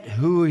doesn't get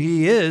who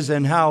he is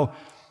and how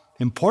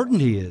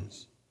important he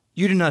is.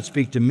 "You do not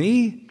speak to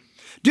me?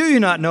 Do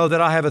you not know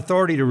that I have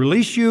authority to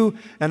release you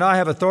and I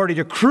have authority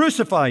to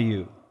crucify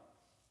you?"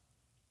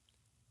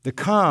 The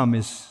calm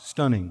is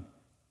stunning.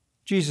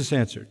 Jesus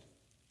answered,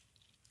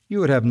 "You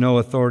would have no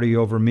authority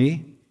over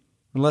me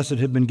unless it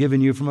had been given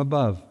you from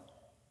above."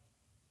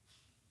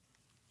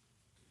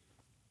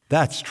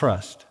 That's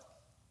trust.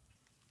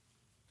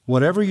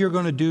 Whatever you're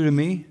going to do to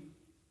me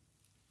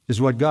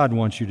is what God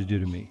wants you to do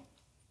to me.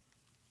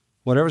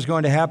 Whatever's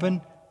going to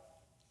happen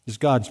is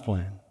God's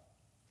plan.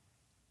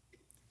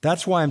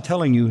 That's why I'm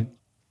telling you,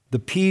 the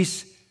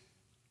peace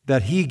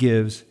that He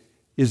gives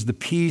is the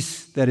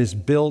peace that is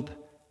built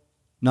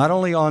not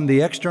only on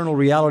the external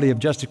reality of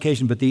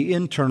justification, but the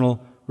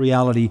internal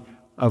reality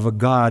of a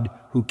God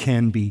who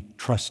can be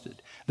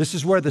trusted. This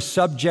is where the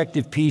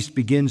subjective peace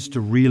begins to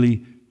really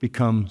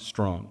become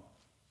strong.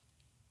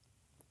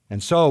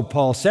 And so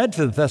Paul said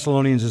to the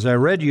Thessalonians, as I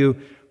read you,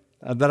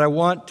 that I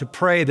want to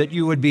pray that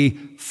you would be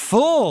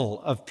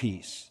full of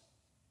peace.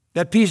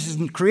 That peace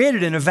isn't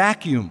created in a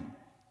vacuum.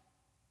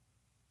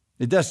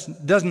 It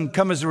doesn't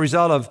come as a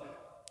result of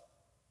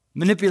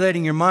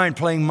manipulating your mind,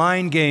 playing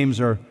mind games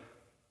or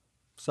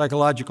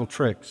psychological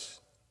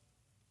tricks.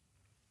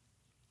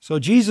 So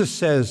Jesus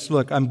says,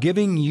 look, I'm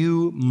giving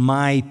you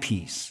my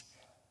peace,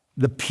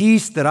 the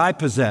peace that I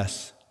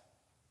possess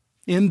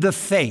in the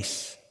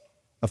face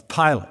of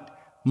Pilate,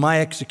 my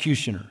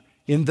executioner,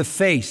 in the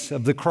face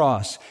of the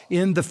cross,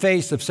 in the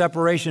face of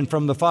separation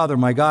from the Father,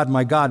 my God,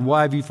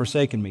 why have you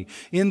forsaken me?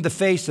 In the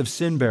face of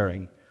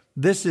sin-bearing.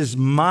 This is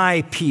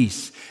my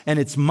peace, and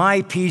it's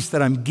my peace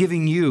that I'm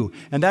giving you.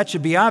 And that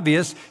should be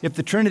obvious. If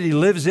the Trinity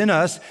lives in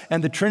us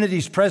and the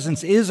Trinity's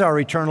presence is our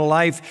eternal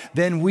life,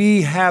 then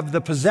we have the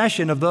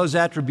possession of those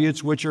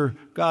attributes which are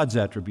God's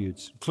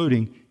attributes,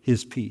 including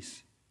His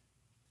peace.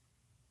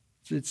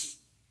 It's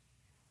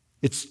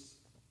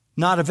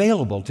not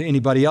available to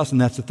anybody else, and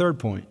that's the third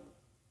point.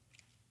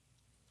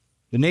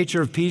 The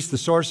nature of peace, the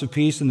source of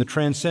peace, and the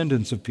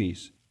transcendence of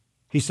peace.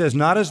 He says,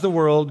 not as the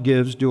world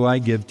gives do I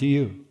give to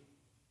you.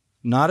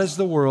 Not as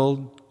the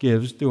world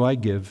gives do I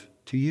give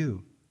to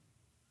you.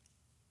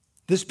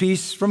 This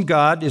peace from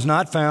God is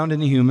not found in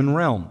the human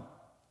realm.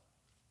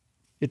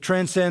 It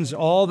transcends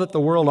all that the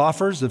world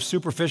offers of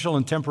superficial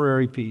and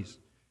temporary peace.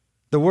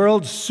 The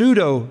world's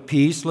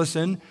pseudo-peace,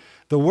 listen,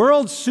 the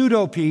world's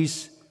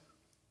pseudo-peace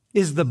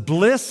is the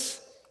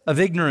bliss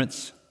of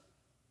ignorance.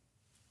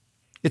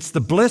 It's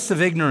the bliss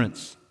of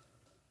ignorance.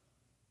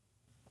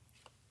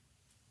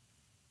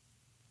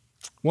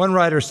 One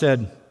writer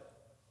said,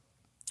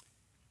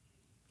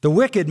 "The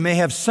wicked may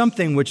have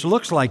something which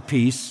looks like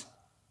peace,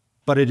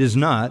 but it is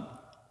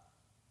not.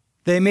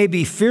 They may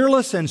be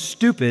fearless and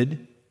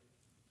stupid,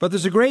 but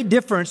there's a great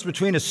difference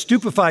between a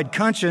stupefied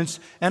conscience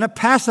and a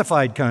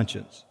pacified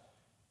conscience.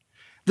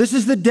 This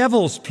is the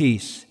devil's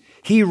peace.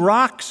 He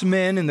rocks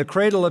men in the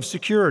cradle of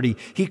security.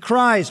 He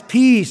cries,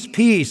 'Peace,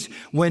 peace,'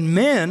 when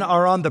men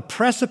are on the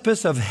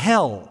precipice of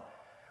hell.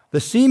 The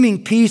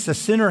seeming peace a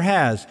sinner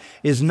has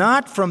is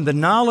not from the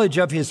knowledge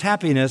of his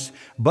happiness,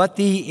 but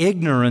the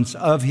ignorance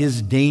of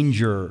his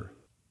danger."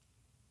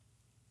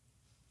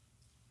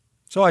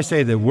 So I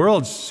say the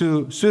world's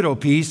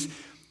pseudo-peace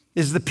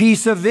is the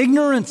peace of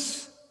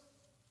ignorance.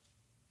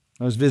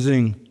 I was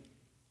visiting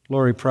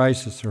Lori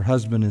Price as her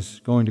husband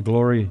is going to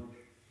glory.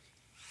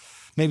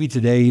 Maybe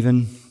today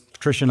even.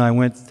 Patricia and I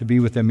went to be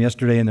with them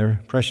yesterday and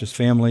their precious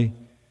family.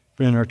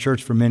 Been in our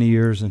church for many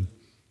years, and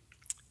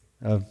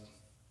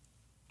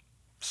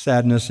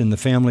sadness in the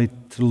family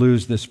to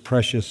lose this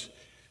precious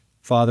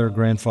father,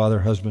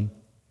 grandfather, husband.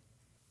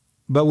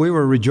 But we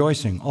were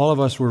rejoicing. All of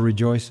us were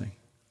rejoicing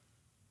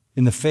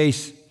in the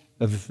face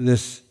of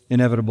this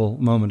inevitable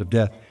moment of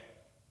death.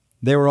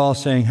 They were all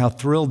saying how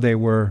thrilled they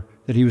were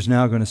that he was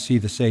now going to see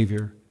the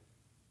Savior.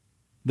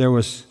 There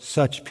was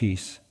such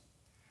peace.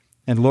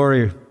 And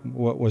Lori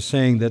was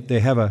saying that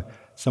they have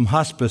some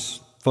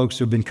hospice folks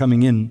who have been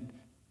coming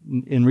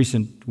in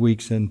recent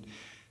weeks, and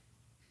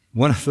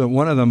one of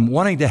them,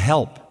 wanting to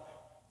help,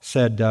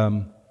 said,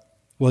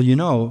 well, you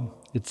know,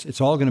 it's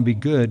all going to be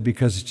good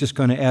because it's just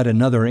going to add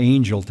another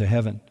angel to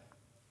heaven.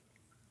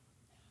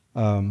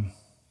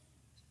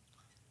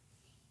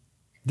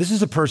 This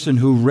is a person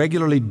who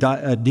regularly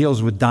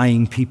deals with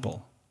dying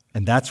people.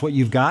 And that's what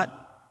you've got?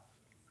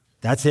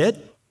 That's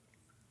it?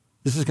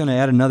 This is going to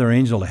add another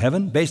angel to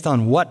heaven? Based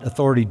on what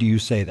authority do you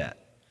say that?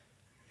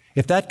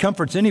 If that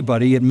comforts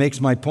anybody, it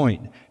makes my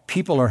point.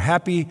 People are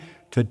happy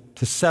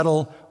to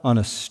settle on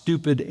a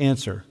stupid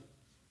answer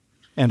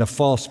and a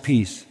false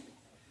peace.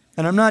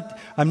 And I'm not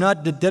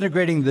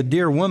denigrating the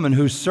dear woman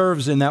who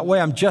serves in that way.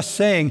 I'm just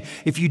saying,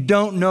 if you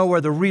don't know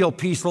where the real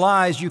peace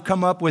lies, you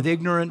come up with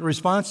ignorant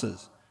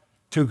responses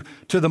to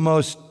the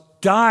most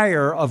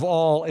dire of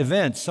all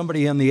events,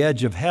 somebody on the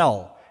edge of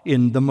hell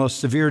in the most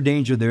severe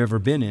danger they've ever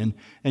been in,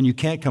 and you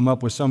can't come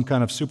up with some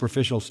kind of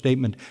superficial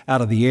statement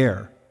out of the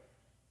air.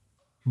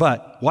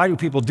 But why do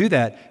people do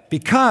that?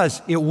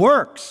 Because it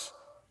works.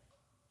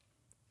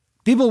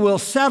 People will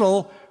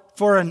settle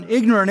for an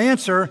ignorant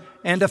answer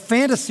and a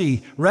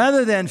fantasy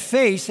rather than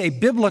face a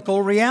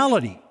biblical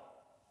reality.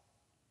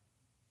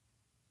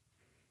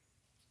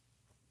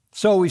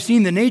 So we've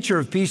seen the nature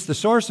of peace, the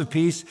source of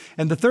peace,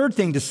 and the third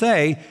thing to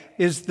say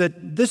is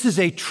that this is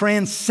a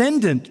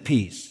transcendent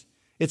peace.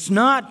 It's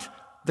not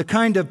the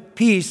kind of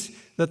peace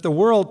that the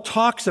world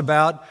talks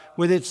about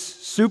with its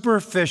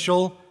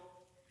superficial,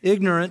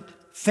 ignorant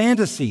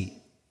fantasy.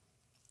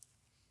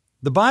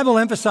 The Bible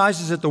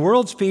emphasizes that the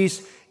world's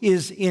peace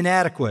is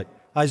inadequate.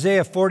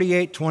 Isaiah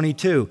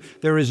 48:22,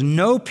 there is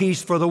no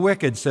peace for the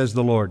wicked, says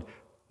the Lord.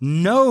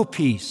 No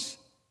peace.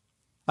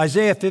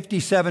 Isaiah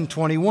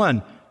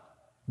 57:21,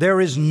 there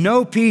is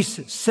no peace,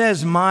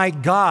 says my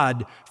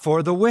God,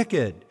 for the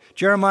wicked.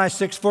 Jeremiah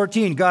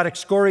 6:14, God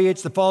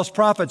excoriates the false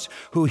prophets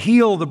who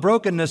heal the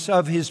brokenness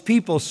of his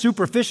people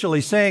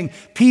superficially, saying,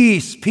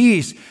 peace,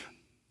 peace,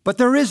 but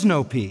there is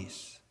no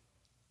peace.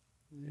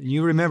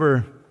 You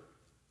remember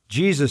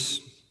Jesus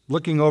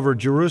looking over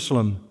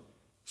Jerusalem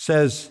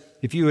says,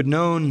 if you had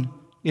known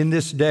in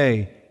this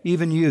day,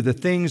 even you, the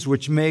things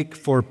which make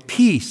for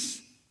peace,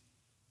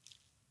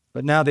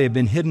 but now they have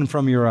been hidden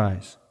from your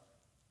eyes.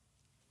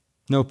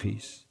 No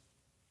peace.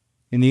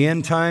 In the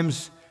end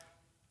times,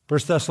 1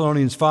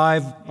 Thessalonians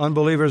 5,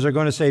 unbelievers are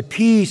going to say,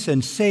 peace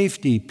and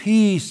safety,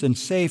 peace and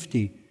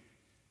safety.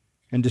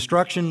 And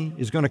destruction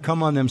is going to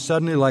come on them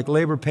suddenly like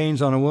labor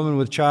pains on a woman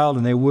with child,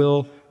 and they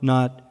will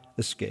not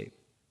escape.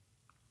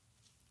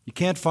 You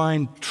can't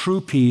find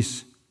true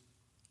peace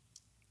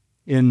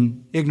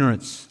in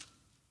ignorance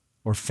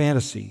or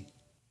fantasy.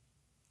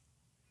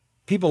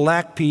 People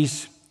lack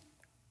peace.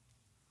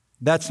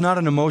 That's not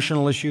an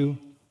emotional issue.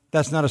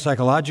 That's not a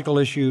psychological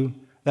issue.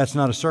 That's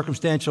not a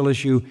circumstantial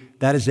issue.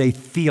 That is a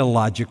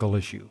theological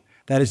issue.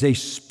 That is a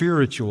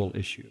spiritual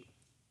issue.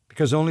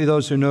 Because only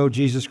those who know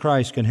Jesus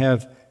Christ can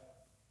have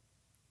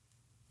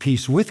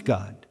peace with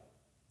God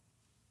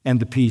and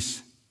the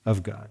peace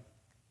of God.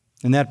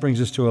 And that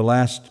brings us to a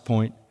last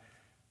point.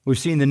 We've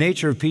seen the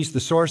nature of peace, the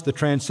source, the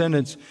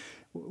transcendence.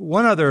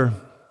 One other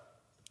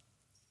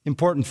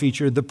important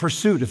feature, the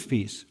pursuit of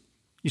peace.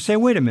 You say,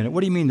 wait a minute,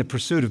 what do you mean the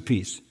pursuit of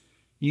peace?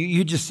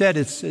 You just said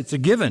it's a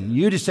given.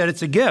 You just said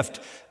it's a gift.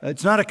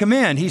 It's not a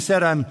command. He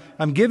said,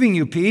 I'm giving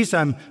you peace.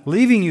 I'm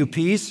leaving you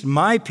peace,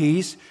 my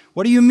peace.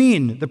 What do you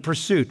mean, the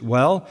pursuit?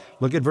 Well,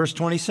 look at verse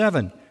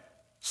 27.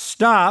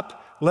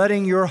 Stop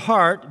letting your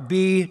heart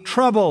be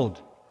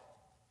troubled,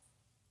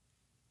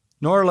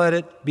 nor let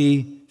it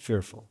be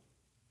fearful.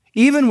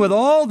 Even with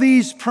all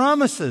these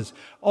promises,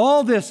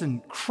 all this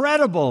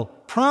incredible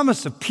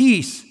promise of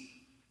peace,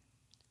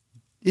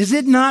 is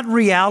it not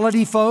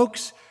reality,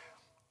 folks,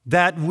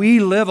 that we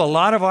live a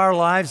lot of our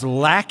lives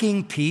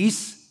lacking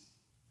peace?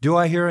 Do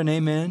I hear an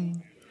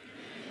amen?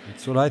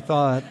 That's what I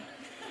thought.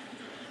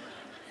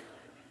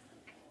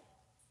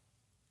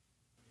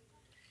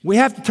 We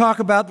have to talk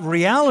about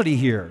reality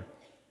here.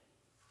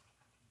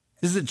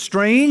 Is it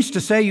strange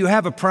to say you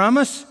have a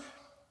promise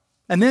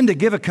and then to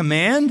give a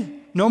command?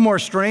 No more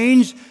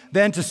strange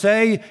than to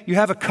say you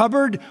have a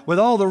cupboard with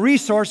all the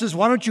resources.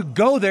 Why don't you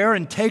go there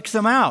and take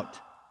some out?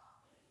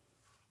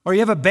 Or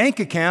you have a bank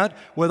account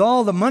with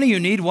all the money you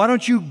need. Why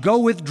don't you go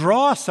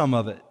withdraw some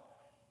of it?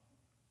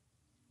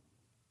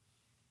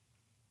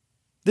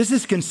 This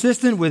is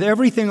consistent with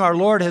everything our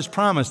Lord has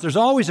promised. There's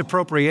always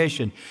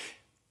appropriation.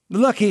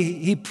 Look,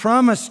 He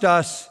promised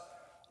us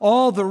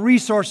all the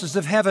resources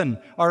of heaven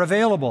are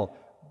available.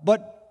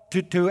 But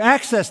to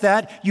access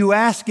that, you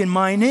ask in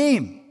my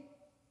name.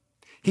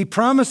 He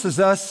promises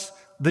us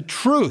the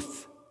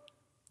truth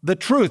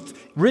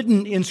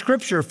written in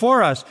Scripture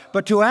for us.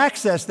 But to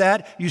access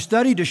that, you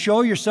study to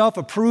show yourself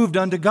approved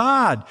unto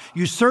God.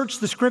 You search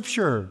the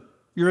Scripture.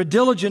 You're a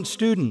diligent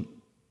student.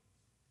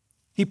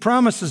 He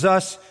promises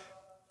us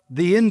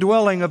the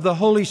indwelling of the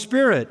Holy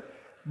Spirit,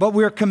 but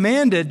we're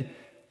commanded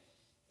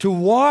to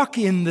walk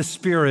in the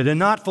Spirit and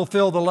not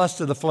fulfill the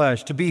lust of the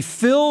flesh, to be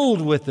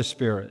filled with the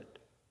Spirit.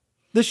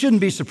 This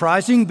shouldn't be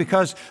surprising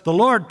because the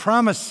Lord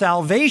promised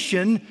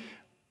salvation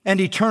and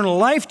eternal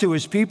life to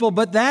His people,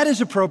 but that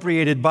is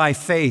appropriated by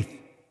faith.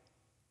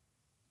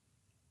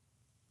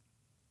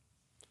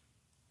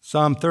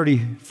 Psalm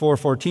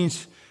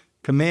 34:14's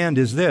command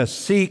is this: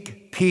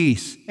 seek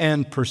peace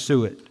and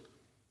pursue it.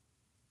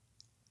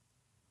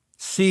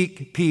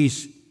 Seek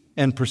peace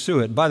and pursue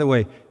it. By the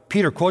way,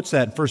 Peter quotes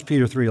that in 1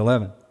 Peter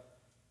 3:11.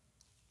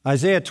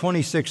 Isaiah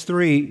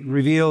 26:3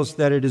 reveals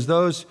that it is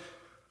those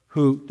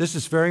who, this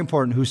is very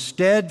important, who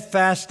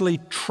steadfastly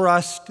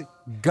trust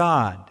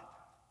God,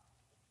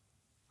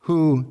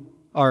 who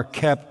are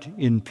kept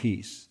in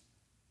peace.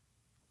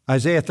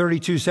 Isaiah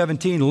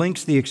 32:17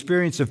 links the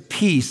experience of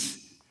peace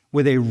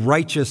with a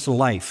righteous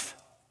life.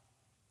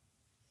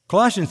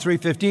 Colossians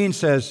 3:15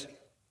 says,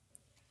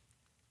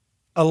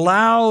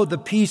 allow the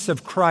peace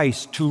of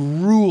Christ to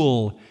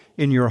rule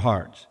in your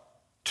hearts.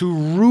 To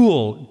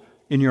rule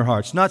in your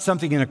hearts. Not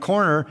something in a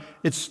corner.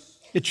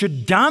 It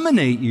should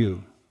dominate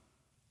you.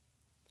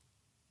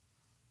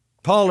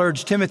 Paul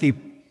urged Timothy,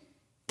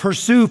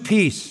 pursue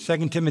peace,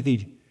 2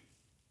 Timothy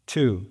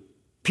 2.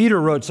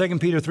 Peter wrote, 2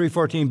 Peter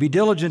 3:14, be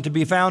diligent to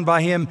be found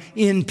by him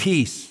in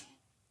peace.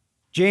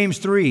 James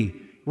 3,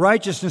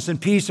 righteousness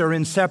and peace are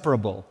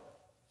inseparable.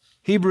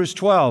 Hebrews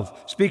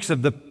 12 speaks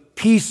of the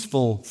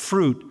peaceful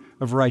fruit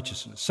of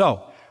righteousness.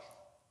 So,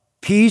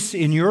 peace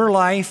in your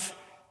life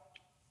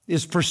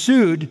is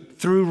pursued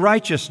through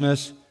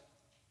righteousness,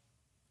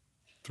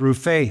 through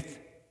faith,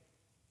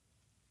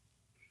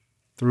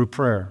 through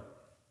prayer.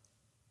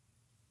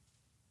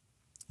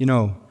 You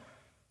know,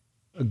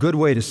 a good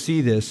way to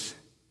see this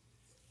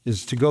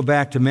is to go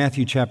back to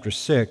Matthew chapter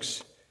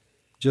 6,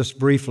 just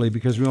briefly,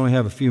 because we only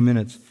have a few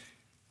minutes.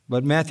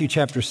 But Matthew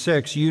chapter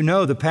 6, you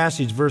know the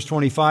passage, verse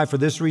 25, for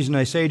this reason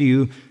I say to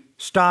you,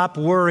 stop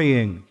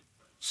worrying.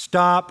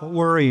 Stop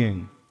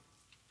worrying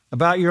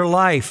about your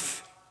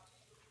life.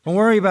 Don't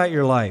worry about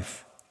your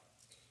life.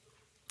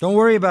 Don't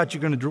worry about what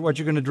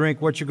you're going to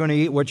drink, what you're going to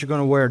eat, what you're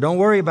going to wear. Don't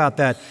worry about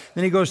that.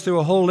 Then he goes through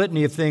a whole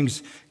litany of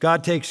things.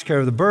 God takes care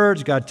of the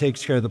birds. God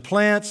takes care of the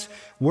plants.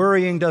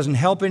 Worrying doesn't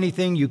help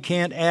anything. You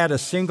can't add a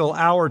single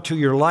hour to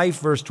your life,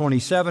 verse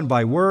 27,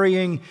 by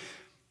worrying.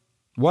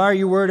 Why are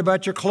you worried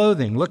about your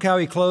clothing? Look how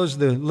he clothes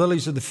the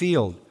lilies of the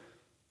field,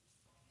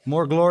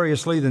 more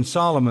gloriously than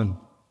Solomon.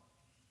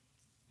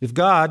 If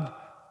God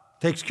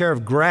takes care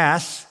of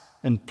grass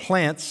and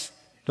plants,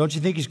 don't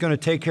you think he's going to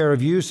take care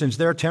of you since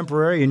they're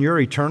temporary and you're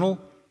eternal?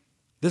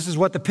 This is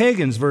what the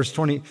pagans, verse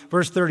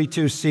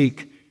 32,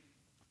 seek.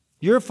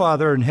 Your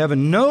Father in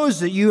heaven knows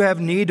that you have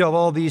need of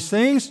all these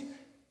things.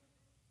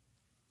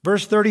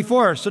 Verse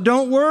 34, so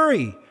don't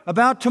worry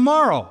about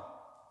tomorrow.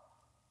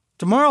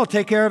 Tomorrow will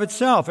take care of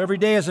itself. Every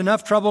day has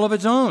enough trouble of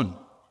its own.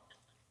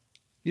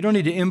 You don't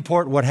need to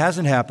import what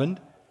hasn't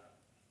happened.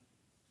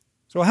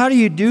 So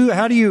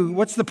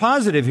what's the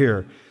positive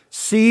here?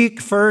 Seek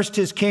first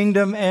his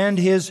kingdom and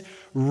his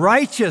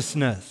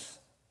righteousness.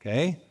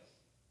 Okay?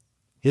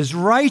 His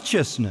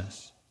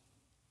righteousness.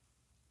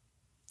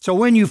 So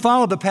when you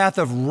follow the path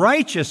of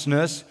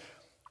righteousness,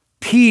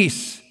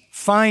 peace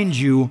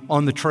finds you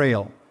on the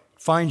trail,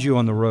 finds you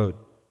on the road.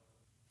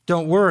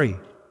 Don't worry.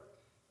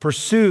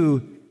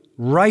 Pursue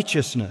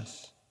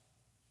righteousness,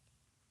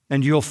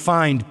 and you'll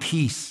find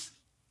peace.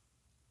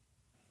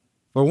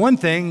 For one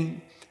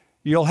thing,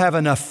 you'll have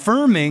an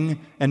affirming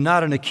and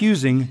not an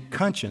accusing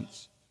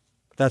conscience.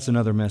 That's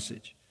another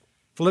message.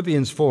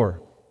 Philippians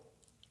 4.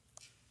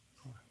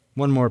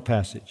 One more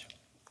passage.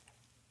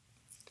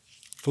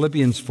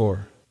 Philippians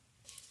 4.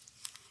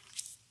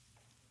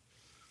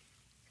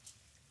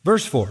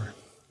 Verse 4.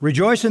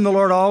 Rejoice in the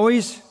Lord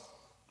always.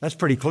 That's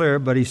pretty clear,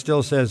 but he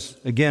still says,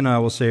 again, I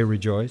will say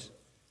rejoice.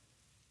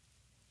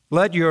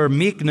 Let your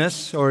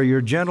meekness or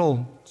your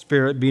gentle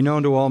spirit be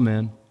known to all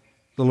men.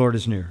 The Lord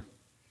is near.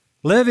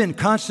 Live in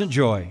constant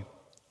joy.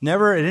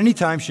 Never at any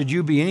time should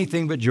you be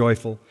anything but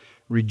joyful.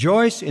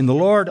 Rejoice in the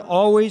Lord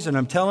always, and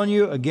I'm telling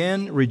you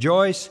again,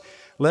 rejoice.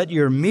 Let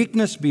your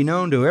meekness be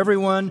known to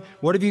everyone.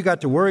 What have you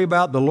got to worry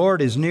about? The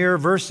Lord is near.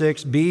 Verse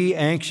 6, be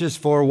anxious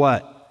for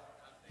what?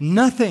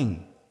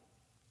 Nothing.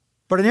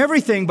 But in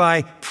everything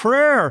by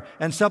prayer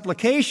and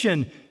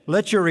supplication,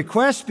 let your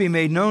requests be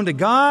made known to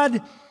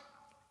God,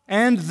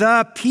 and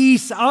the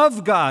peace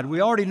of God. We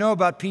already know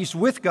about peace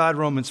with God,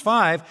 Romans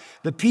 5.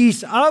 The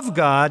peace of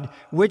God,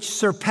 which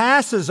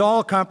surpasses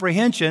all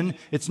comprehension.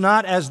 It's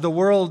not as the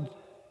world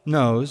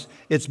knows.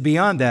 It's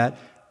beyond that.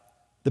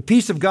 The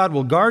peace of God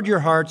will guard your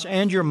hearts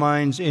and your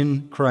minds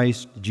in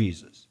Christ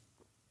Jesus.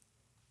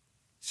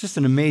 It's just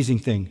an amazing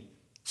thing.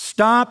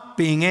 Stop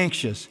being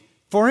anxious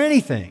for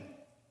anything.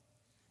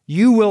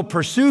 You will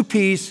pursue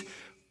peace,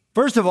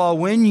 first of all,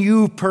 when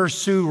you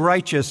pursue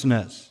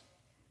righteousness.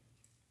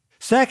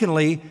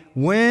 Secondly,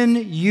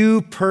 when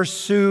you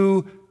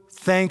pursue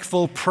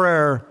thankful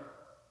prayer,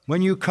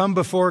 when you come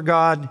before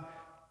God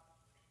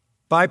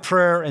by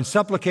prayer and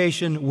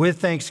supplication with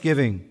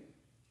thanksgiving,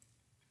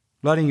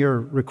 letting your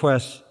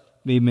requests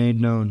be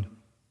made known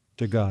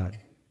to God.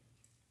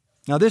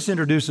 Now, this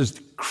introduces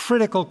the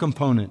critical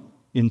component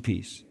in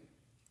peace.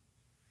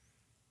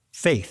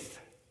 Faith.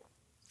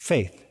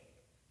 Faith.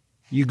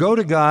 You go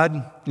to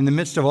God in the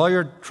midst of all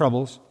your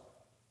troubles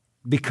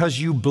because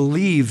you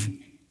believe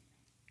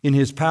in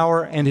his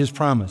power and his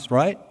promise,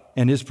 right?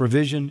 And his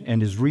provision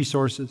and his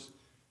resources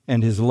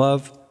and his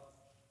love.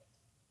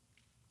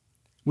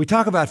 We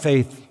talk about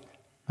faith.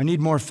 I need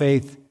more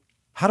faith.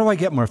 How do I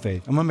get more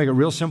faith? I'm going to make it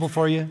real simple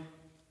for you.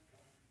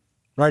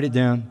 Write it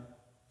down.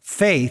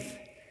 Faith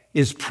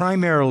is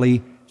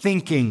primarily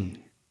thinking.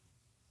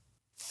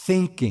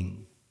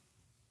 Thinking.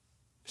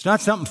 It's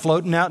not something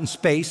floating out in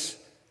space.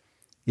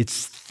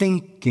 It's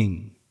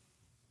thinking.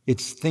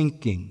 It's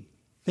thinking.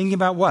 Thinking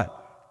about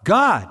what?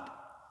 God,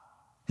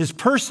 His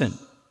person,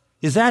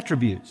 His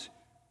attributes,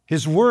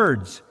 His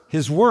words,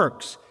 His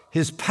works,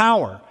 His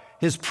power,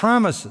 His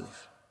promises.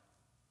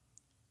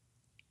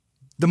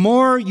 The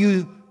more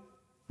you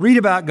read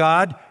about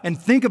God and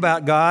think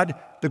about God,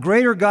 the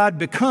greater God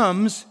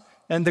becomes,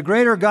 and the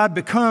greater God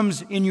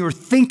becomes in your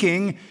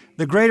thinking,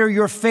 the greater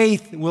your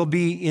faith will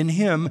be in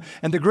Him.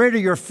 And the greater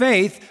your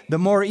faith, the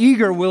more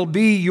eager will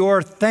be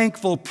your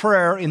thankful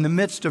prayer in the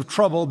midst of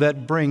trouble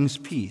that brings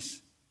peace.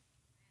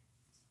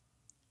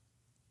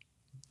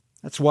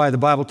 That's why the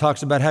Bible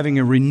talks about having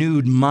a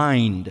renewed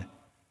mind.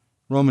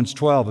 Romans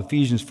 12,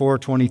 Ephesians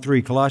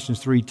 4:23, Colossians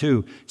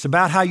 3:2. It's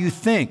about how you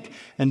think.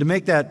 And to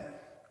make that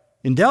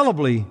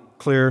indelibly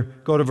clear,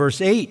 go to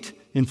verse 8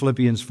 in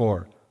Philippians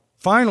 4.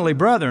 Finally,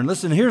 brethren,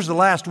 listen, here's the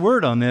last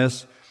word on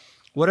this.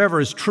 Whatever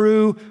is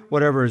true,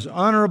 whatever is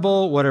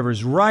honorable, whatever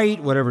is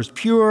right, whatever is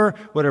pure,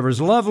 whatever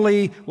is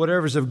lovely,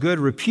 whatever is of good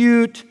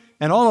repute,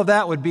 and all of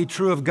that would be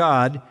true of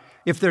God.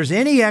 If there's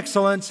any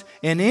excellence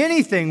and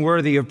anything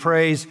worthy of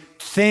praise,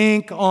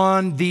 think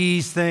on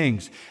these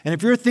things. And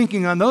if you're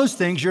thinking on those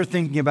things, you're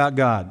thinking about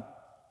God,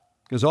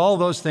 because all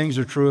those things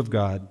are true of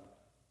God.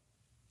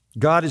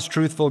 God is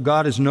truthful,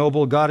 God is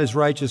noble, God is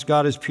righteous,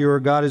 God is pure,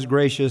 God is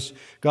gracious,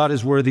 God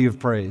is worthy of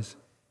praise.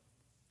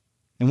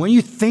 And when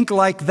you think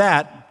like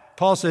that,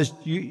 Paul says,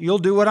 you'll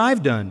do what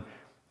I've done.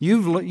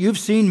 You've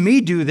seen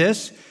me do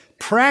this.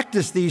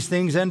 Practice these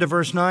things, end of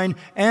verse 9,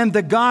 and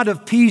the God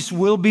of peace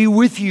will be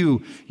with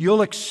you.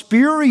 You'll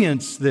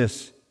experience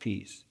this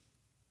peace.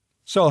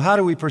 So how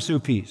do we pursue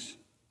peace?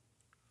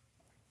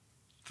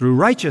 Through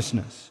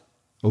righteousness,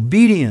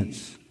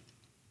 obedience,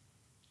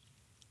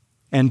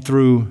 and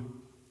through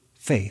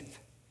faith.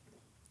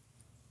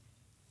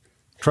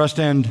 Trust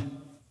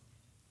and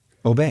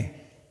obey.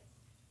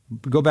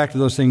 We go back to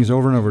those things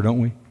over and over, don't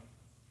we?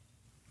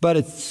 But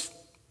its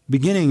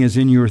beginning is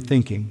in your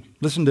thinking.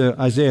 Listen to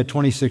Isaiah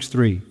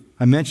 26:3.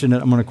 I mentioned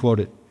it, I'm going to quote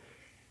it.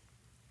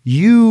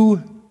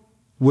 You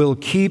will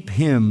keep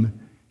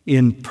him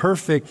in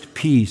perfect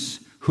peace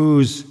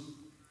whose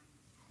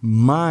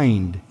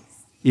mind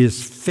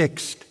is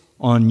fixed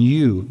on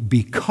you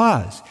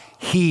because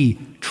he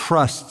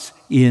trusts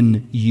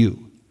in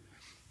you.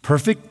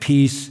 Perfect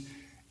peace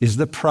is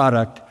the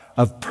product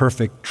of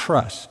perfect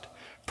trust.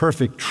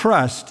 Perfect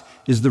trust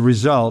is the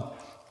result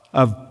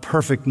of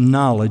perfect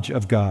knowledge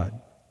of God.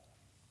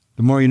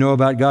 The more you know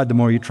about God, the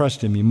more you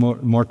trust Him. The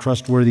more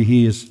trustworthy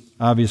He is,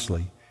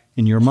 obviously,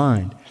 in your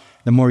mind.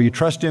 The more you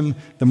trust Him,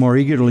 the more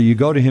eagerly you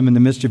go to Him in the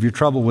midst of your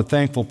trouble with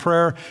thankful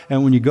prayer.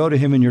 And when you go to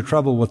Him in your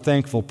trouble with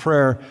thankful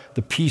prayer,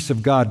 the peace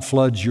of God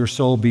floods your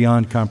soul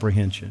beyond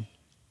comprehension.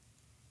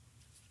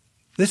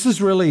 This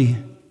is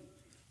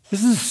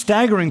a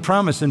staggering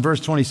promise in verse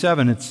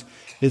 27.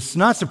 It's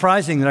not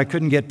surprising that I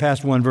couldn't get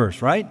past one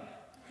verse, right?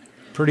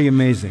 Pretty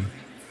amazing.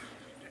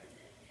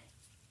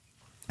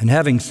 And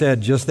having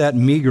said just that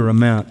meager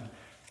amount,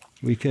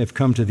 we have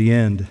come to the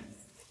end.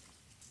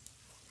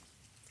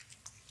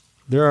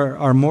 There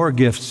are more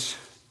gifts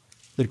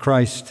that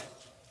Christ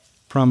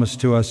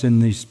promised to us in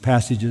these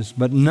passages,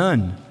 but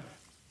none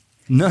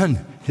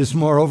is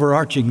more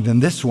overarching than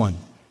this one: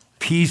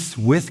 peace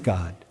with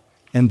God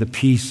and the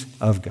peace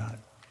of God.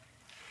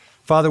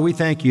 Father, we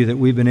thank you that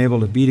we've been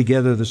able to be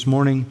together this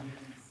morning,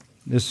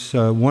 this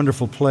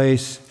wonderful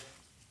place,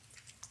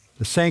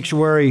 the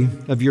sanctuary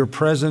of your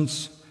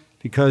presence,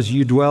 because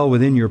you dwell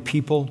within your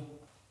people.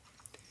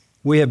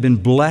 We have been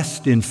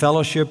blessed in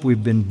fellowship.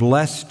 We've been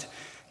blessed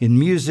in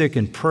music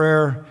and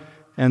prayer,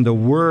 and the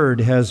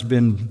Word has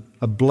been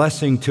a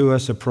blessing to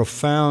us, a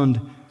profound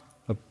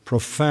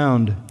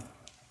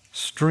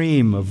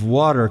stream of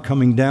water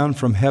coming down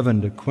from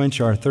heaven to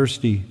quench our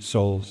thirsty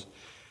souls.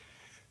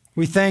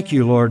 We thank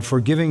you, Lord, for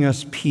giving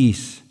us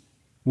peace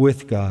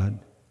with God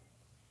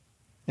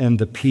and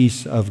the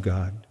peace of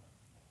God.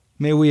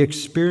 May we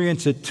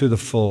experience it to the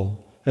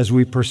full as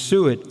we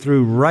pursue it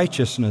through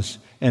righteousness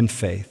and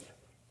faith.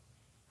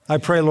 I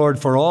pray, Lord,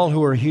 for all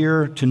who are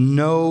here to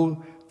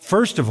know,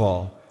 first of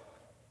all,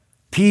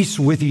 peace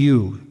with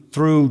you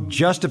through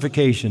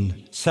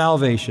justification,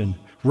 salvation,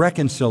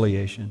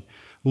 reconciliation.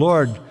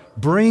 Lord,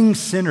 bring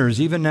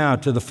sinners even now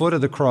to the foot of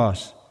the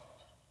cross.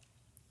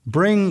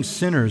 Bring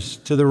sinners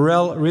to the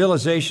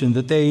realization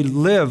that they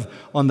live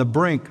on the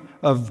brink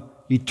of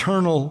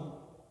eternal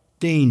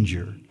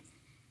danger.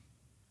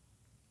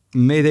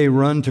 May they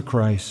run to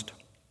Christ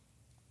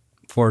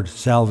for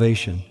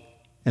salvation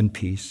and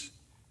peace.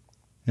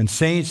 And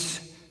saints,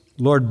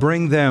 Lord,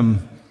 bring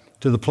them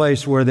to the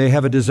place where they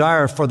have a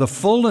desire for the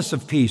fullness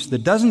of peace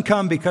that doesn't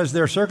come because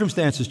their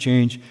circumstances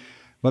change,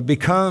 but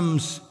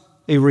becomes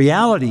a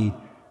reality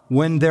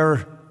when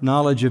their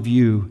knowledge of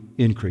you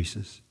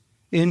increases.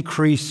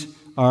 Increase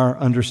our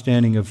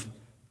understanding of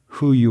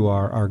who you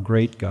are, our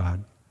great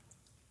God,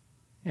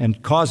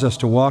 and cause us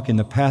to walk in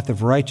the path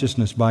of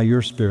righteousness by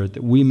your Spirit,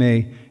 that we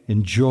may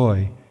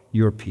enjoy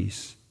your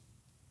peace.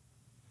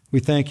 We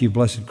thank you,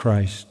 blessed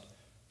Christ,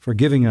 for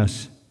giving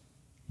us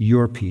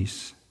your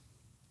peace.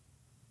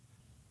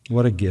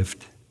 What a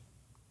gift.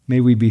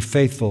 May we be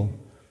faithful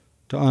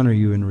to honor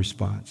you in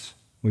response.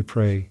 We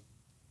pray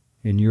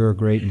in your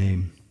great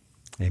name.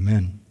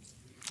 Amen.